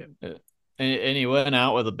Nathaniel Hackett. And he went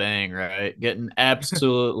out with a bang, right? Getting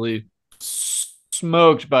absolutely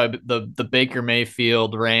smoked by the Baker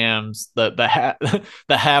Mayfield Rams, the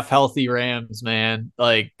half healthy Rams, man.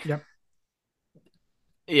 Like, yep.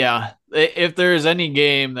 Yeah, if there's any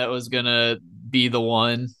game that was gonna be the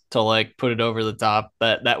one to like put it over the top,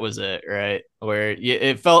 that was it, right? Where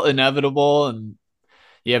it felt inevitable, and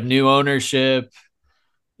you have new ownership.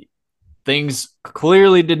 Things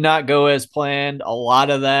clearly did not go as planned. A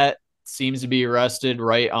lot of that seems to be rested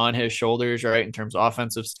right on his shoulders, right, in terms of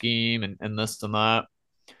offensive scheme and this and that.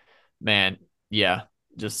 Man, yeah,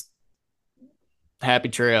 just happy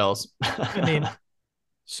trails. I mean,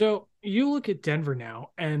 so you look at Denver now,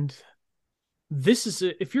 and this is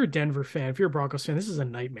if you're a Denver fan, if you're a Broncos fan, this is a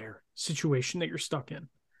nightmare situation that you're stuck in,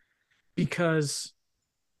 because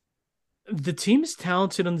the team is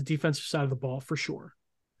talented on the defensive side of the ball for sure.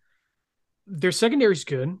 Their secondary is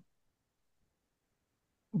good,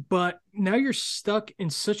 but now you're stuck in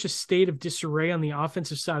such a state of disarray on the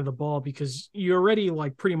offensive side of the ball because you're already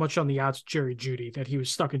like pretty much on the outs Jerry Jeudy, that he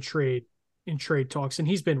was stuck in trade talks, and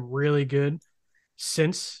he's been really good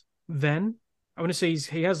since then. I want to say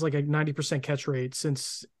he has like a 90% catch rate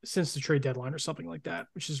since the trade deadline or something like that,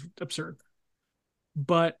 which is absurd.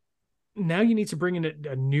 But now you need to bring in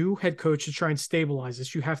a new head coach to try and stabilize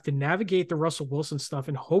this. You have to navigate the Russell Wilson stuff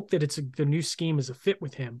and hope that the new scheme is a fit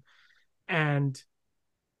with him. And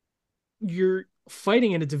you're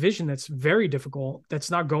fighting in a division that's very difficult,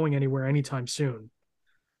 that's not going anywhere anytime soon.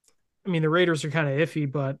 I mean, the Raiders are kind of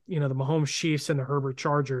iffy, but the Mahomes Chiefs and the Herbert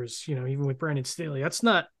Chargers, even with Brandon Staley, that's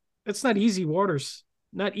not easy waters,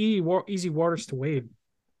 not easy waters to wade.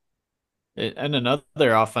 And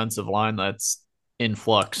another offensive line that's in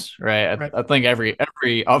flux, right? Right. I think every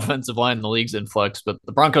offensive line in the league's in flux, but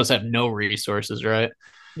the Broncos have no resources, right?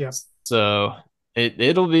 Yeah. So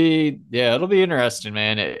it'll be interesting,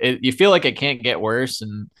 man. You feel like it can't get worse,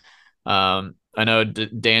 and I know the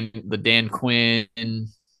Dan Quinn,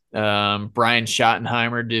 Brian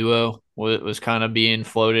Schottenheimer duo was kind of being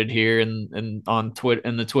floated here and on Twitter,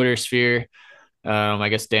 in the Twitter sphere. I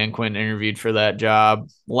guess Dan Quinn interviewed for that job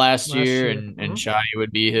last year. And Shotty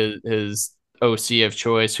would be his OC of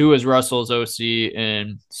choice, who was Russell's OC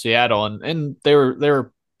in Seattle, and they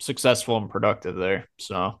were successful and productive there.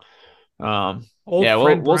 So,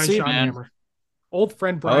 we'll see, man. Old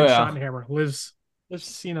friend Brian Schottenheimer lives to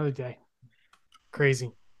see another day.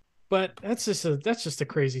 Crazy, but that's just a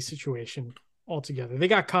crazy situation altogether. They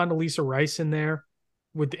got Condoleezza Rice in there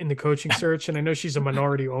in the coaching search, and I know she's a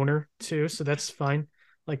minority owner too, so that's fine.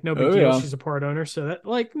 Like, no big deal. Yeah. She's a part owner, so that,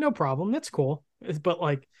 like, no problem. That's cool. But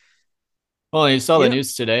like, well, you saw the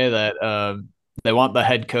news today that they want the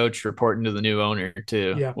head coach reporting to the new owner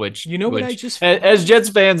too. Yeah. Which what I just, as Jets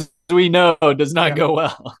fans, we know does not go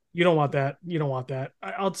well. You don't want that.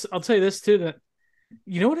 I'll tell you this too, that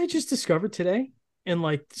what I just discovered today, and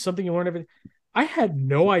like something you learn everything. I had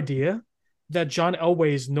no idea that John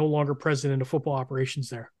Elway is no longer president of football operations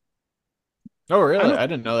there. Oh, really? I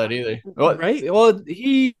didn't know that either. Well, right? Well,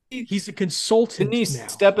 he's a consultant. Didn't he now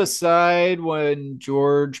step aside when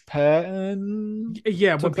George Patton?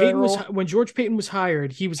 Yeah, when George Patton was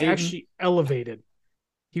hired, he was actually elevated.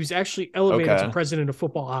 He was actually elevated to president of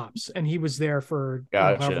football ops, and he was there for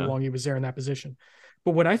however long he was there in that position.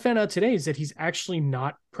 But what I found out today is that he's actually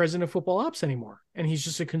not president of football ops anymore, and he's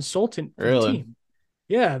just a consultant for the team.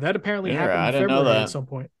 Yeah, that apparently happened in February at some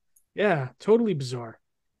point. Yeah, totally bizarre.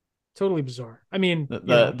 I mean,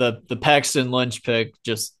 the Paxton Lynch pick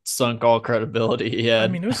just sunk all credibility. Yeah, I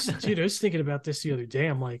mean, I was thinking about this the other day.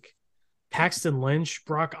 I'm like, Paxton Lynch,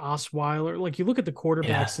 Brock Osweiler. Like, you look at the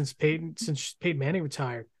quarterbacks since Peyton Manning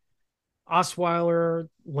retired. Osweiler,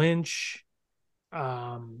 Lynch,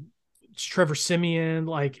 Trevor Siemian.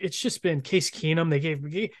 Like, it's just been Case Keenum. They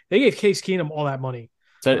gave Case Keenum all that money.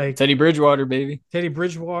 Teddy Bridgewater, baby. Teddy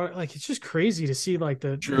Bridgewater. Like, it's just crazy to see, like,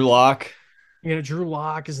 the Drew Lock. Drew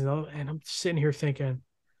Lock is another, and I'm sitting here thinking,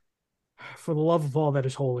 for the love of all that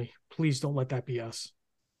is holy, please don't let that be us.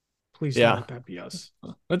 Please don't Yeah. let that be us.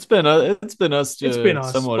 It's been us It's been to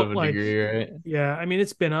us, somewhat but of a like, degree, right? yeah, I mean,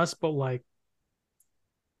 it's been us, but like,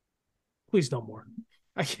 please no more.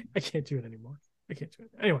 I can't do it anymore. I can't do it.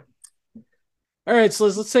 Anyway. All right, so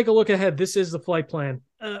let's take a look ahead. This is the flight plan.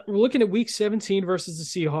 We're looking at week 17 versus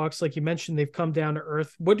the Seahawks. Like you mentioned, they've come down to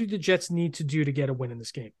earth. What do the Jets need to do to get a win in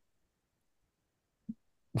this game?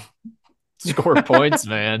 Score points,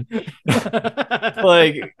 man.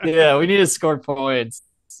 Like, yeah, we need to score points.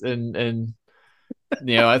 And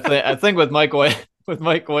I think with Mike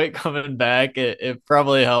White coming back, it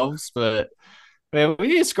probably helps, but man, we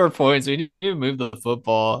need to score points. We need to move the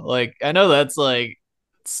football. Like, I know that's like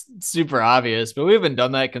super obvious, but we haven't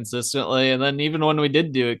done that consistently. And then even when we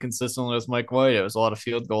did do it consistently with Mike White, it was a lot of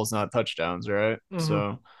field goals, not touchdowns, right? Mm-hmm.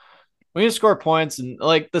 So we need to score points. And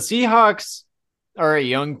like the Seahawks are a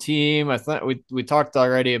young team. I thought we talked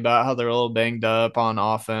already about how they're a little banged up on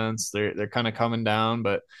offense. They're kind of coming down,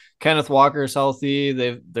 but Kenneth Walker's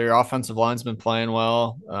healthy. Their offensive line's been playing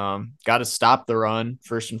well. Got to stop the run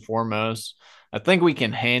first and foremost. I think we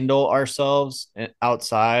can handle ourselves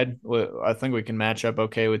outside. I think we can match up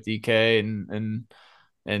okay with DK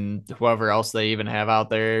and whoever else they even have out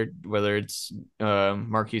there, whether it's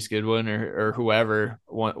Marquise Goodwin or whoever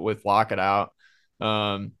with Lockett out.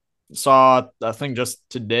 Saw, I think just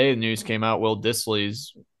today the news came out, Will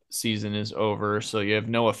Dissly's season is over. So you have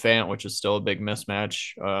Noah Fant, which is still a big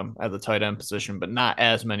mismatch at the tight end position, but not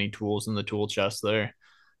as many tools in the tool chest there.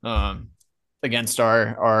 Against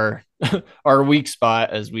our our weak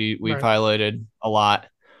spot, as we've Right. highlighted a lot.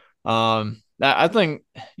 I think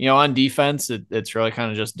on defense it's really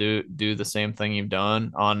kind of just do the same thing you've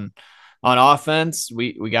done on offense.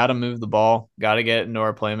 We got to move the ball, got to get into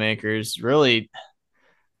our playmakers. Really,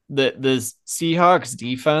 the Seahawks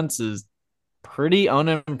defense is pretty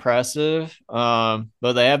unimpressive,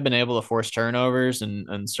 but they have been able to force turnovers,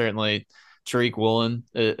 and certainly Tariq Woolen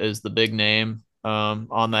is the big name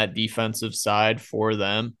on that defensive side for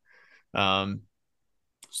them. Um,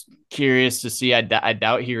 Curious to see. I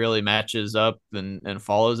doubt he really matches up and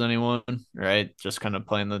follows anyone, right? Just kind of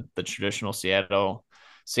playing the traditional Seattle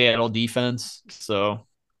defense. So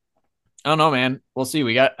I don't know, man. We'll see.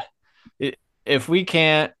 We got it. If we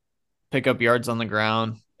can't pick up yards on the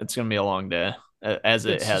ground, it's going to be a long day, as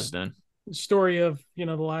it It's has just been. the story of, the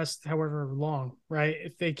last however long, right?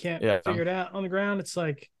 If they can't Yeah. figure it out on the ground, it's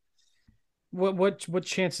like, what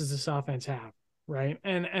chance does this offense have? Right.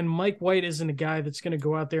 And Mike White isn't a guy that's going to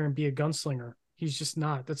go out there and be a gunslinger. He's just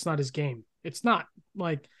not. That's not his game. It's not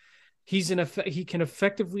like he can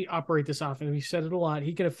effectively operate this offense. We said it a lot.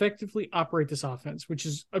 He can effectively operate this offense, which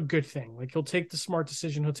is a good thing. Like he'll take the smart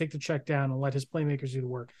decision, he'll take the check down and let his playmakers do the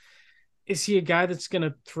work. Is he a guy that's going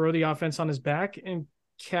to throw the offense on his back and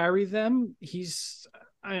carry them?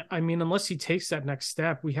 I mean, unless he takes that next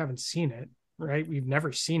step, we haven't seen it, right? We've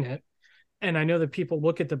never seen it. And I know that people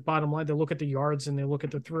look at the bottom line, they look at the yards and they look at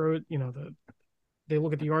the throw, they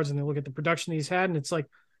look at the yards and they look at the production he's had, and it's like,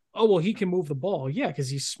 oh well, he can move the ball, yeah, because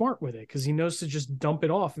he's smart with it, because he knows to just dump it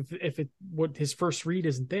off if what his first read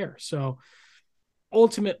isn't there. So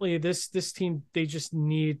ultimately, this team, they just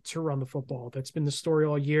need to run the football. That's been the story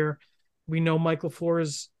all year. We know Mike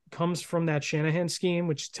LaFleur comes from that Shanahan scheme,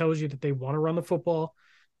 which tells you that they want to run the football.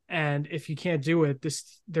 And if you can't do it,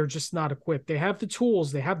 they're just not equipped. They have the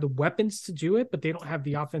tools, they have the weapons to do it, but they don't have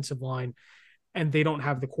the offensive line and they don't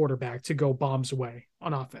have the quarterback to go bombs away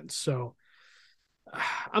on offense. So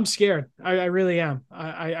I'm scared. I really am.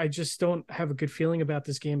 I just don't have a good feeling about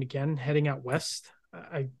this game again, heading out west.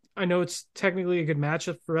 I know it's technically a good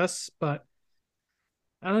matchup for us, but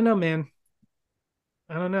I don't know, man.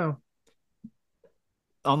 I don't know.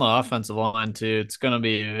 On the offensive line too, it's going to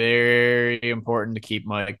be very important to keep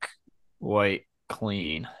Mike White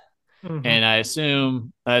clean. Mm-hmm. And I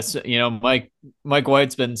assume Mike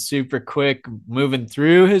White's been super quick moving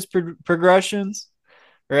through his progressions,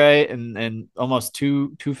 right? And almost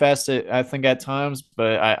too fast, I think, at times.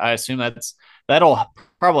 But I assume that'll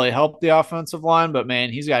probably help the offensive line. But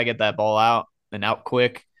man, he's got to get that ball out and out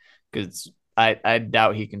quick, because I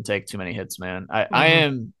doubt he can take too many hits, man.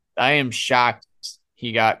 Mm-hmm. I am shocked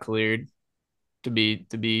he got cleared, to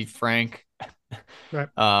be frank. Right.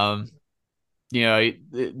 um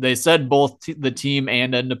they said both the team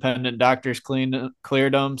and independent doctors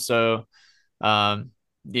cleared him, so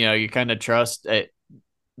you kind of trust it.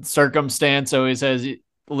 Circumstance always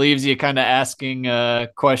leaves you kind of asking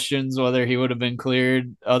questions whether he would have been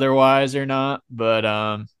cleared otherwise or not.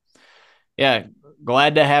 But yeah,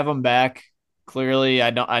 glad to have him back. Clearly, I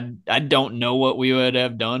don't know what we would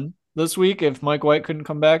have done this week if Mike White couldn't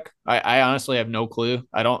come back. I honestly have no clue.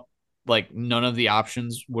 I don't. like none of the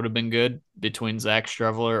options would have been good between Zach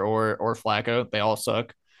Streveler or Flacco. They all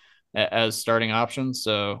suck as starting options.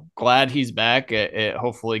 So glad he's back. It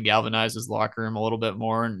hopefully galvanizes the locker room a little bit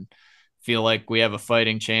more and feel like we have a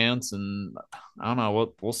fighting chance. And I don't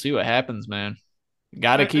know. We'll see what happens, man.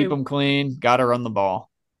 Got to keep them clean. Got to run the ball.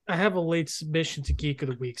 I have a late submission to Geek of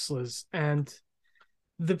the Week, Sliz, and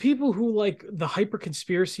the people who like the hyper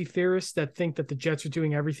conspiracy theorists that think that the Jets are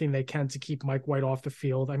doing everything they can to keep Mike White off the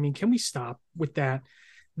field. I mean, can we stop with that?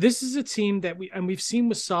 This is a team that we've seen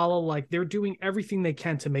with Saleh, like they're doing everything they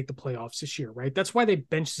can to make the playoffs this year, right? That's why they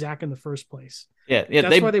benched Zach in the first place. Yeah.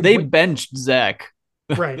 That's why they benched Zach.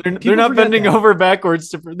 Right. they're not bending over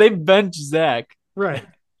backwards they benched Zach. Right.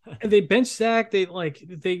 And they benched Zach. They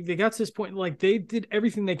got to this point, like they did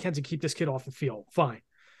everything they can to keep this kid off the field. Fine.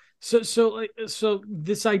 So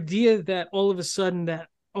this idea that all of a sudden that,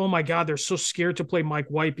 oh my God, they're so scared to play Mike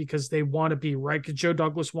White because they want to be right, because Joe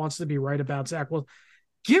Douglas wants to be right about Zach. Well,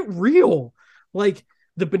 get real. Like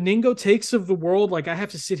the Beningo takes of the world, like I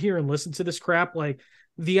have to sit here and listen to this crap. Like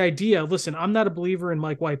the idea, listen, I'm not a believer in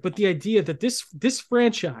Mike White, but the idea that this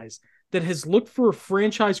franchise that has looked for a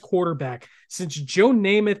franchise quarterback since Joe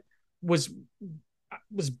Namath was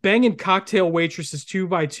banging cocktail waitresses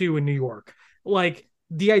 2x2 in New York, like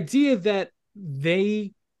the idea that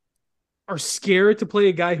they are scared to play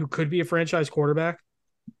a guy who could be a franchise quarterback,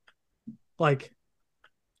 like,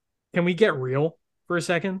 can we get real for a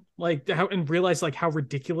second? Like, and realize like how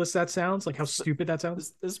ridiculous that sounds, like how stupid that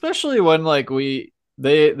sounds. Especially when like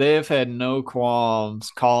they have had no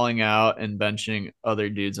qualms calling out and benching other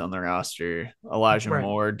dudes on the roster. Elijah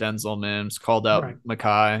Moore, Denzel Mims, called out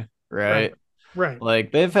Mackay, right?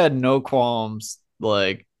 Like they've had no qualms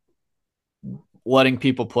like letting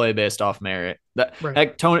people play based off merit.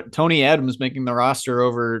 Heck, Tony Adams making the roster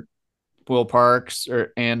over Will Parks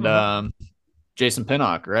and Jason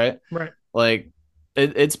Pinnock, right? Right. Like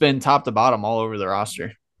it's been top to bottom all over the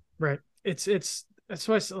roster. Right. It's that's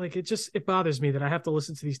why like it bothers me that I have to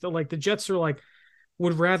listen to these. Like the Jets are like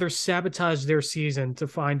would rather sabotage their season to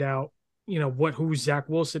find out, you know, who Zach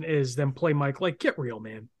Wilson is than play Mike. Like, get real,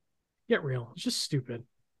 man. Get real. It's just stupid.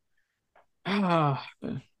 We'll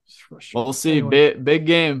see. Anyway. Big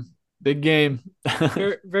game.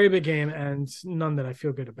 very, very big game, and none that I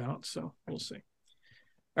feel good about. So we'll see.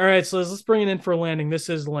 All right, so let's bring it in for a landing. This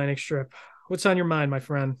is the landing strip. What's on your mind, my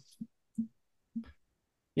friend?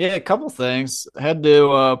 Yeah, a couple things. I had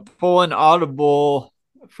to pull an audible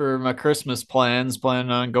for my Christmas plans.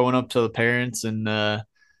 Planning on going up to the parents, and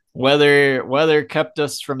weather kept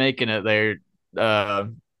us from making it there.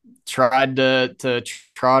 Tried to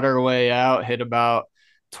trot our way out, hit about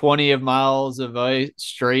 20 miles of ice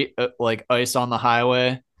straight, like ice on the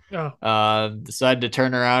highway. Decided to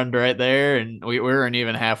turn around right there, and we weren't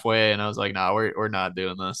even halfway, and I was like, nah, we're not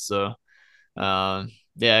doing this. So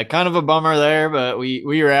yeah, kind of a bummer there, but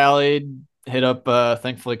we rallied, hit up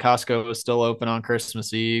thankfully Costco was still open on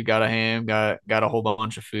Christmas Eve, got a ham, got a whole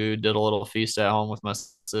bunch of food, did a little feast at home with my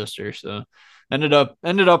sister. So ended up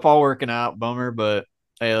all working out. Bummer, but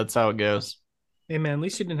hey, that's how it goes. Hey man, at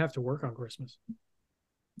least you didn't have to work on Christmas.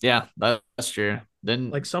 Yeah, that's true. Then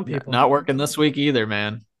like some people not working this week either,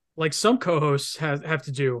 man. Like some co-hosts have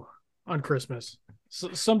to do on Christmas.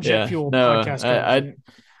 So, some Jet Fuel podcast.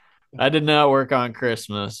 I did not work on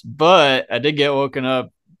Christmas, but I did get woken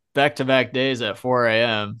up back-to-back days at 4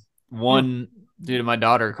 a.m. One due to my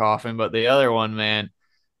daughter coughing, but the other one, man,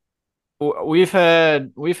 we've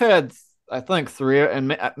had I think 3,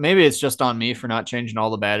 and maybe it's just on me for not changing all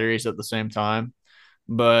the batteries at the same time,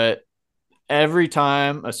 but every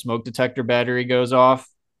time a smoke detector battery goes off,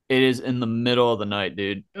 it is in the middle of the night,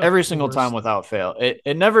 dude. Every single time without fail.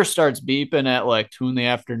 It never starts beeping at like 2 in the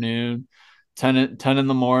afternoon, 10 in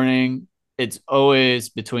the morning. It's always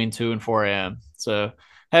between 2 and 4 a.m. So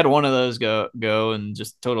had one of those go and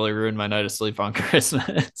just totally ruined my night of sleep on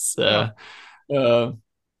Christmas. So, but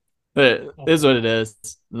it is what it is.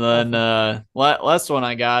 And then last one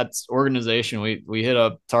I got, organization. We hit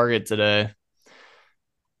up Target today.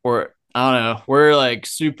 Or I don't know. We're like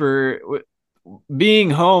super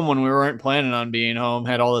being home when we weren't planning on being home,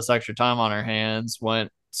 had all this extra time on our hands,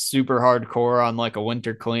 went super hardcore on like a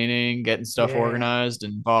winter cleaning, getting stuff organized,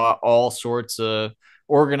 and bought all sorts of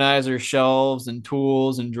organizer shelves and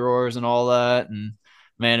tools and drawers and all that. And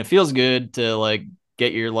man, it feels good to like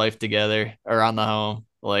get your life together around the home,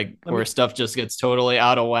 like where stuff just gets totally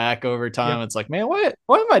out of whack over time. It's like, man, why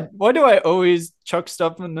do I always chuck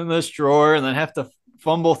stuff into this drawer and then have to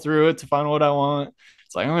fumble through it to find what I want?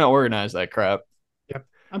 It's like, I'm going to organize that crap. Yep.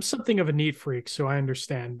 I'm something of a neat freak, so I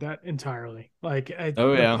understand that entirely. Like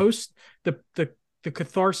the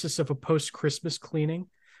catharsis of a post-Christmas cleaning,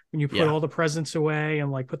 when you put all the presents away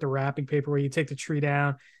and like put the wrapping paper away, you take the tree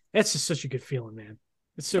down. That's just such a good feeling, man.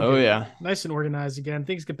 It's so good. Yeah. Nice and organized again.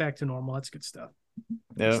 Things get back to normal. That's good stuff.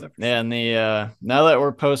 Yeah, and the now that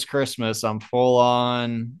we're post Christmas, I'm full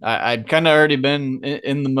on. I'd kind of already been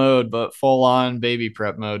in the mode, but full on baby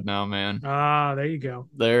prep mode now, man. Ah, there you go.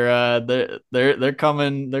 They're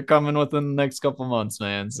coming. They're coming within the next couple months,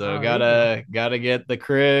 man. So gotta get the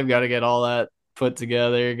crib, gotta get all that put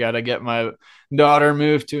together. Gotta get my daughter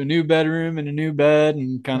moved to a new bedroom and a new bed,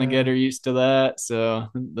 and kind of get her used to that. So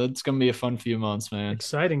that's gonna be a fun few months, man.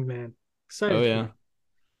 Exciting, man. Exciting. Oh yeah.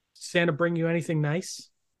 Santa bring you anything nice?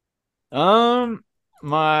 My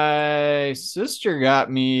sister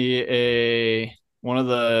got me one of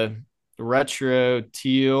the retro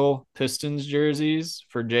teal Pistons jerseys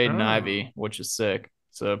for Jaden Ivey, which is sick.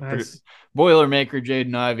 So nice. Boilermaker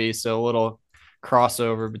Jaden Ivey, so a little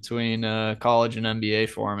crossover between college and NBA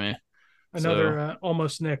for me. Another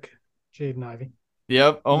almost Nick Jaden Ivey.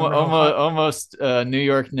 Yep, almost New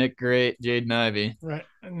York Knick great Jaden Ivey. Right,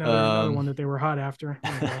 another one that they were hot after.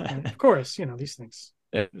 Of course, these things.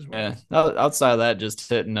 Yeah. Outside of that, just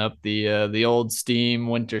hitting up the old Steam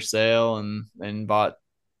winter sale and bought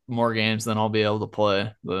more games than I'll be able to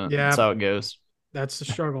play. But that's how it goes. That's the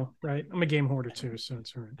struggle, right? I'm a game hoarder too, so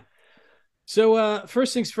it's all right. So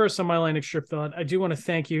first things first on my line of strip thought, I do want to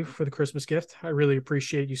thank you for the Christmas gift. I really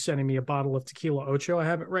appreciate you sending me a bottle of tequila Ocho. I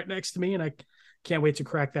have it right next to me, and I can't wait to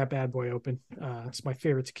crack that bad boy open. It's my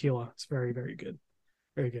favorite tequila. It's very, very good.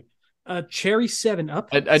 Very good. Cherry 7-Up.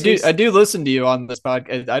 I do listen to you on this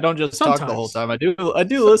podcast. I don't just talk the whole time. I do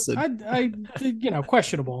listen. I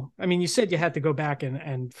questionable. I mean, you said you had to go back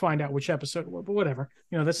and find out which episode, but whatever.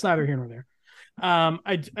 That's neither here nor there.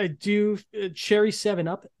 I do. Cherry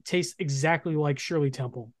 7-Up tastes exactly like Shirley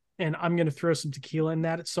Temple, and I'm going to throw some tequila in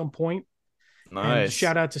that at some point. Nice. And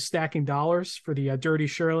shout out to Stacking Dollars for the Dirty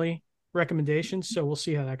Shirley recommendations. So we'll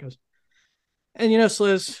see how that goes. And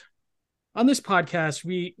Sliz, on this podcast,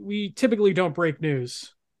 we typically don't break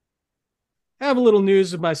news. I have a little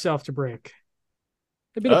news of myself to break.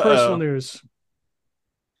 A bit of personal news.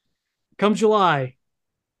 Come July,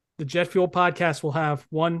 the Jet Fuel podcast will have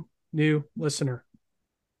one new listener.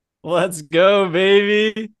 Let's go,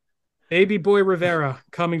 baby. Baby boy Rivera,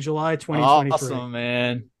 coming July 2023. Awesome,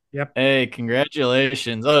 man. Yep. Hey,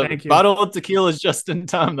 congratulations. Thank you. Bottle of tequila is just in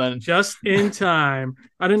time then. Just in time.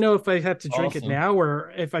 I don't know if I have to drink it now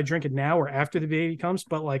or if I drink it now or after the baby comes,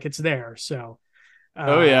 but like it's there. So.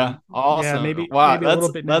 Yeah. Awesome. Yeah, maybe a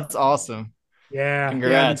little bit now. That's awesome. Yeah.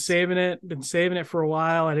 Congrats. Yeah, been saving it for a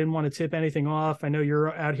while. I didn't want to tip anything off. I know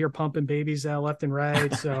you're out here pumping babies out left and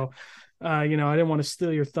right. So, I didn't want to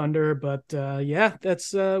steal your thunder, but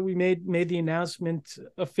that's we made the announcement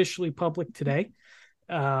officially public today.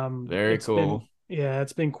 Very cool.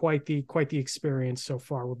 It's been quite the experience so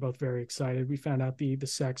far. We're both very excited. We found out the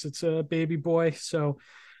sex. It's a baby boy. So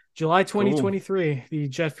July 2023, cool. The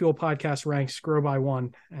Jet Fuel podcast ranks grow by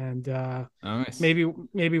one. And nice. maybe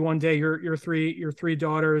one day your three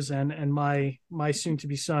daughters and my soon to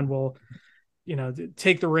be son will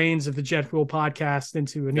take the reins of the Jet Fuel podcast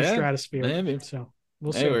into a new stratosphere. Maybe. So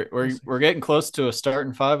we'll see. We're getting close to a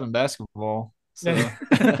starting five in basketball. So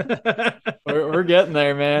we're getting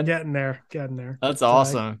there, man. Getting there. That's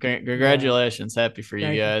awesome. Congratulations. Happy for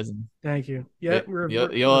you guys. Thank you. Yeah,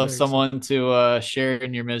 you'll have someone to share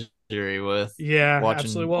in your misery with. Yeah,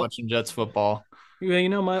 absolutely. Watching Jets football.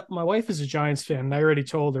 My wife is a Giants fan, and I already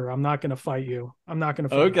told her I'm not going to fight you. I'm not going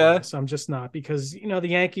to fight you. So I'm just not, because the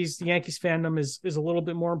Yankees fandom is a little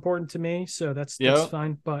bit more important to me. So that's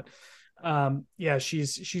fine. But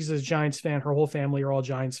she's a Giants fan. Her whole family are all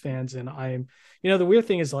Giants fans, and I'm the weird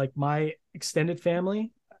thing is, like, my extended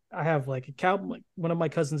family, I have like one of my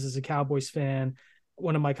cousins is a Cowboys fan,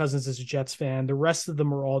 one of my cousins is a Jets fan, the rest of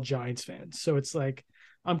them are all Giants fans. So it's like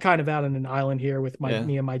I'm kind of out on an island here with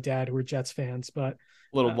me and my dad, who are Jets fans. But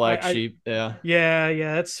little black sheep. Yeah,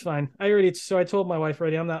 that's fine. I told my wife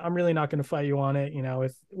already, I'm really not going to fight you on it.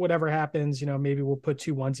 If whatever happens, maybe we'll put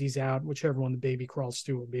two onesies out, whichever one the baby crawls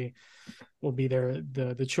to will be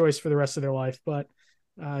the choice for the rest of their life. But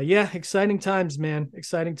exciting times, man.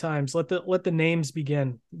 Exciting times. Let the names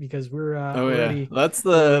begin, because we're that's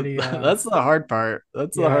the hard part.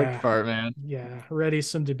 That's the hard part, man. Yeah, already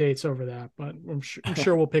some debates over that, but I'm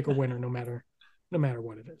sure we'll pick a winner no matter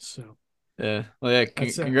what it is. So yeah. Well, yeah.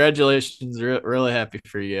 Congratulations. Really happy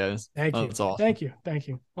for you guys. Thank you. That's awesome. Thank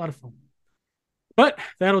you. A lot of fun. But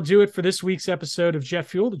that'll do it for this week's episode of Jet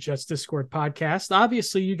Fuel, the Jets Discord podcast.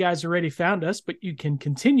 Obviously, you guys already found us, but you can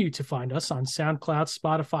continue to find us on SoundCloud,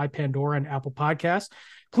 Spotify, Pandora, and Apple Podcasts.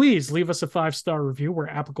 Please leave us a 5-star review where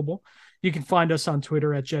applicable. You can find us on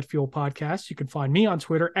Twitter at Jet Fuel Podcast. You can find me on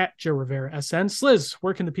Twitter at Joe Rivera SN. Sliz,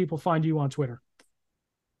 where can the people find you on Twitter?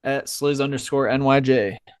 At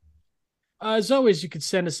Sliz_NYJ. As always, you can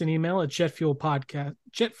send us an email at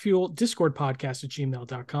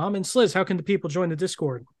jetfueldiscordpodcast@gmail.com. And Sliz, how can the people join the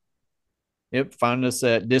Discord? Yep. Find us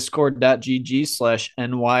at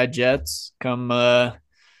discord.gg/NYJets. Come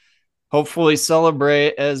hopefully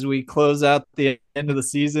celebrate as we close out the end of the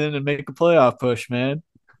season and make a playoff push, man.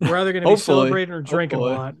 We're either going to be celebrating or drinking a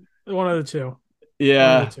lot. One of the two.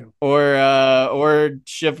 Yeah. Or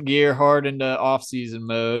shift gear hard into off-season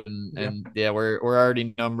mode. And we're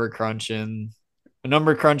already number crunching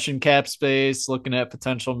cap space, looking at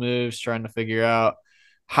potential moves, trying to figure out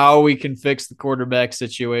how we can fix the quarterback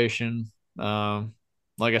situation.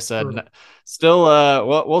 Like I said, still,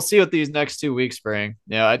 we'll see what these next 2 weeks bring.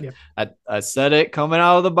 I said it coming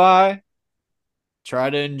out of the bye.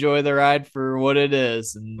 Try to enjoy the ride for what it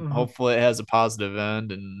is, and hopefully it has a positive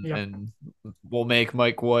end. And we'll make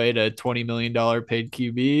Mike White a $20 million paid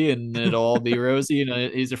QB, and it'll all be rosy.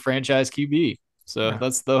 And he's a franchise QB, so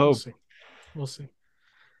that's the hope. We'll see.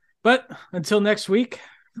 But until next week,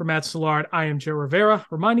 for Matt Szilard, I am Joe Rivera,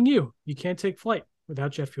 reminding you can't take flight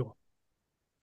without jet fuel.